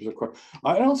vaccinations, and she was, of course,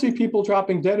 I don't see people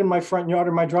dropping dead in my front yard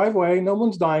or my driveway. No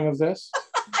one's dying of this.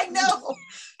 I know.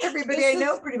 Everybody I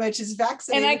know pretty much is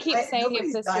vaccinated. And I keep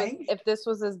saying if this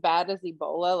was as bad as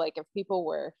Ebola, like if people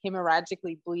were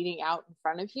hemorrhagically bleeding out in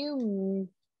front of you,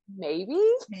 maybe.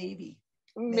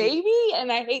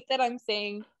 And I hate that I'm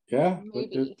saying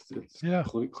maybe.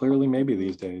 It's clearly maybe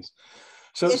these days.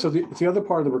 So the other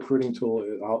part of the recruiting tool,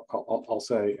 I'll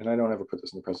say, and I don't ever put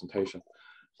this in the presentation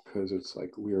because it's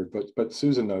like weird, but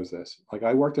Susan knows this. Like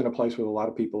I worked in a place with a lot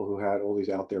of people who had all these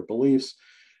out there beliefs.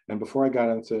 And before I got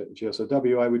into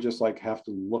GSoW, I would just like have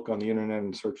to look on the internet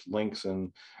and search links,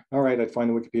 and all right, I'd find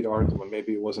the Wikipedia article and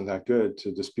maybe it wasn't that good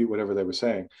to dispute whatever they were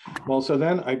saying. Well, so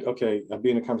then I'd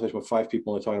be in a conversation with 5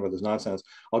 people and they're talking about this nonsense.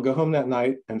 I'll go home that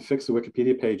night and fix the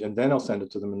Wikipedia page, and then I'll send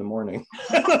it to them in the morning.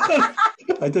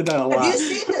 I did that a lot. Have you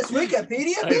seen this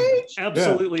Wikipedia page? I've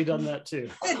absolutely done that too.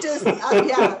 It just,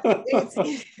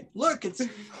 look, it's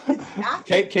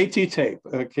KT tape.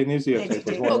 Kinesio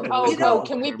tape.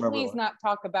 Can we please not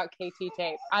talk about KT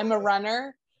tape? I'm a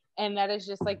runner, and that is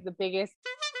just like the biggest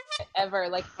ever.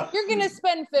 Like, you're gonna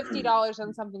spend $50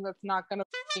 on something that's not gonna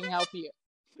help you.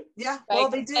 Yeah, well,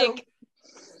 they do.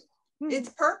 It's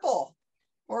purple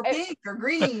or pink or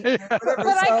green. Or whatever.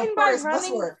 But I can buy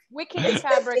running wicked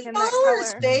fabric in that color.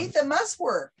 Faith, it must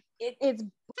work. It's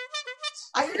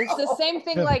the same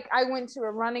thing. Like I went to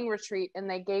a running retreat and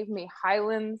they gave me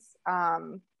Highlands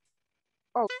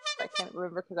oh, I can't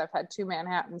remember because I've had 2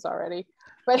 Manhattans already.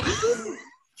 But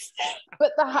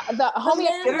the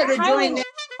homeopathic Highland,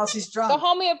 the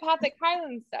homeopathic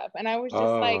Highland stuff, and I was just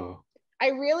like, I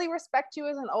really respect you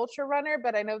as an ultra runner,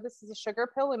 but I know this is a sugar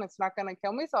pill and it's not going to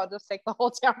kill me, so I'll just take the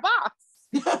whole damn box.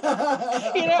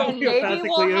 And maybe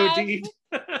we'll have.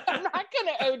 I'm not going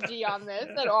to OD on this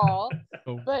at all.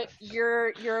 But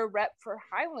you're a rep for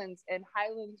Highlands, and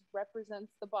Highlands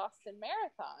represents the Boston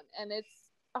Marathon, and it's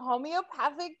a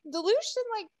homeopathic dilution,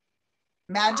 like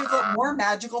more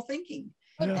magical thinking.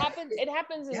 It happens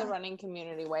in the running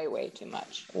community way too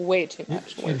much. Way too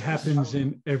much. It happens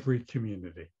in every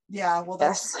community. Yeah, well,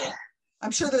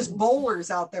 I'm sure there's bowlers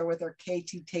out there with their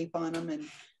KT tape on them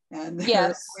and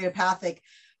they're homeopathic,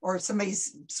 or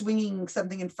somebody's swinging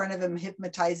something in front of them,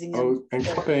 hypnotizing them. Oh, and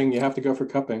cupping. You have to go for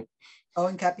cupping. Oh,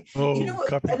 and cupping.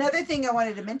 Cupping. Another thing I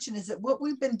wanted to mention is that what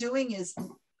we've been doing is,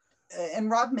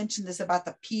 and Rob mentioned this about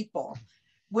the people.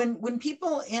 When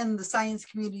people in the science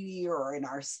community or in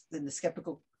the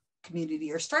skeptical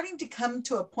community are starting to come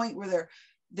to a point where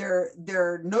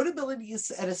their notability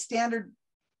is at a standard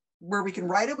where we can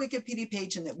write a Wikipedia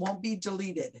page and it won't be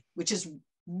deleted, which is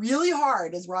really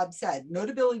hard, as Rob said.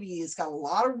 Notability has got a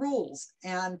lot of rules.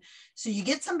 And so you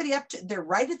get somebody up to, they're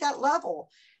right at that level.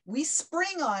 We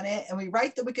spring on it and we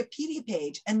write the Wikipedia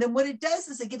page. And then what it does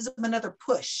is it gives them another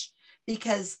push,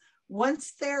 because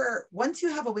once you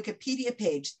have a Wikipedia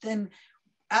page, then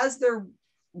as they're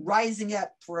rising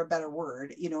up, for a better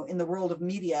word, in the world of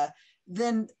media,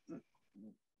 then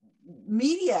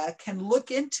media can look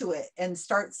into it and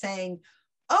start saying,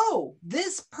 oh,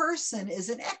 this person is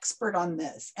an expert on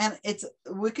this. And it's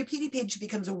Wikipedia page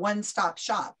becomes a one-stop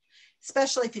shop,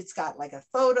 especially if it's got like a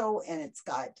photo and it's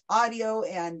got audio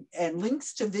and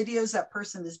links to videos that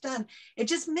person has done. It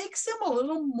just makes them a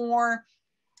little more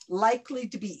likely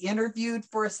to be interviewed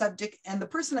for a subject. And the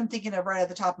person I'm thinking of right at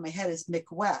the top of my head is Mick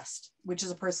West, which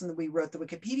is a person that we wrote the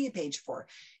Wikipedia page for.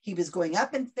 He was going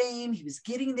up in fame. He was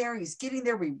getting there.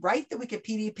 We write the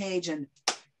Wikipedia page, and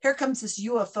here comes this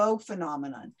UFO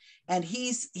phenomenon. And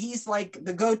he's like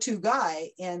the go-to guy.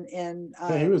 And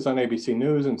he was on ABC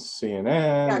News and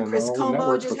CNN. Yeah, Chris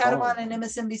Como just had him on an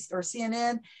MSNBC or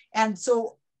CNN. And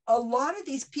so a lot of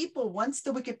these people, once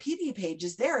the Wikipedia page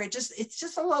is there, it's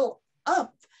just a little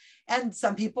up. And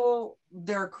some people,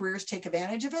 their careers take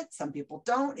advantage of it. Some people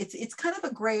don't. It's kind of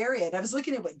a gray area. And I was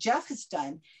looking at what Jeff has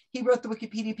done. He wrote the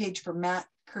Wikipedia page for Matt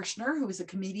Kirshner, who is a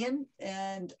comedian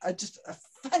and just a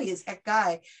funny as heck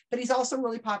guy, but he's also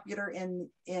really popular in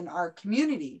our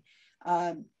community.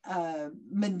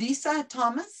 Mandisa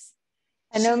Thomas.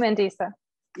 I know Mandisa.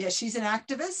 Yeah, she's an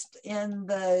activist in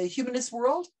the humanist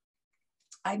world.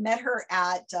 I met her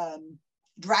at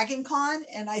Dragon Con,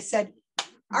 and I said,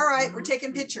 all right, we're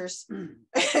taking pictures.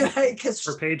 Because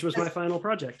her page was my final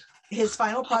project. His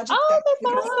final project. Oh, that's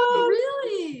awesome.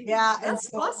 Really? Yeah. That's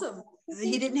so awesome.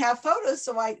 He didn't have photos,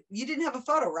 so you didn't have a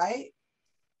photo, right?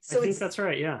 So I think that's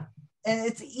right, yeah. And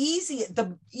it's easy.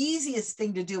 The easiest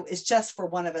thing to do is just for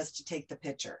one of us to take the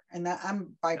picture. And that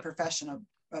I'm by profession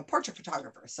a portrait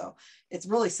photographer, so it's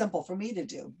really simple for me to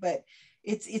do. But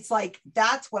it's like,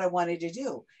 that's what I wanted to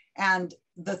do. And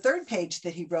the third page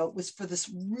that he wrote was for this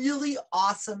really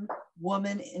awesome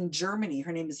woman in Germany.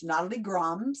 Her name is Natalie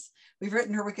Grams. We've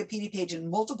written her Wikipedia page in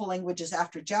multiple languages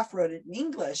after Jeff wrote it in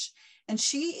English. And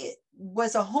she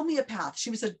was a homeopath. She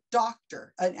was a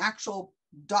doctor, an actual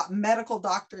medical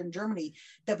doctor in Germany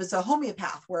that was a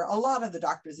homeopath, where a lot of the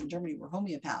doctors in Germany were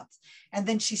homeopaths. And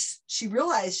then she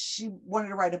realized she wanted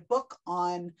to write a book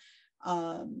on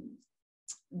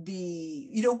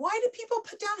why do people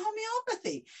put down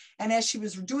homeopathy? And as she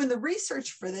was doing the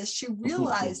research for this, she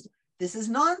realized this is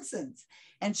nonsense.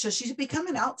 And so she's become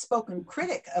an outspoken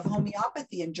critic of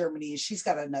homeopathy in Germany. She's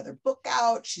got another book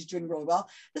out. She's doing really well.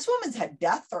 This woman's had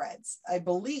death threats, I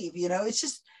believe. It's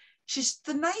just, she's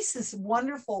the nicest,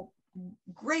 wonderful,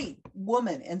 great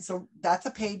woman. And so that's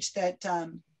a page that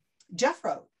Jeff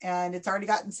wrote, and it's already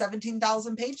gotten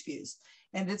 17,000 page views.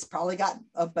 And it's probably got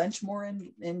a bunch more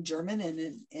in German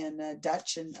and in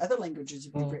Dutch and other languages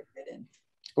we've written it in.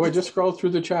 Oh, I just scrolled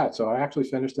through the chat, so I actually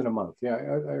finished in a month. Yeah, I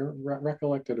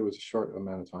recollected it was a short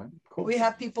amount of time. Cool. We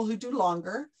have people who do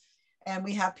longer, and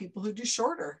we have people who do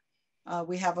shorter.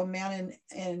 We have a man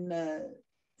in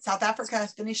South Africa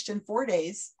has finished in 4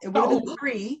 days. It would have been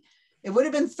 3. It would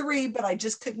have been 3, but I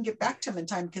just couldn't get back to him in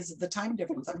time because of the time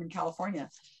difference. I'm in California.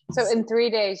 So in 3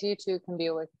 days, you too can be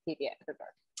a Wikipedia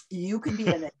editor. You can be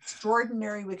an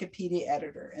extraordinary Wikipedia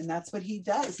editor, and that's what he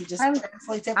does. He just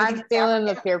translates everything. I'm feeling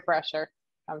the peer pressure.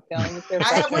 I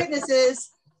have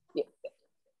witnesses. Yeah.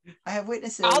 I have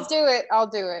witnesses. I'll do it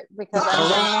because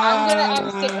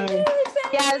I'm gonna.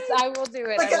 Yes, I will do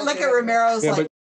it. Look at Romero's yeah, like,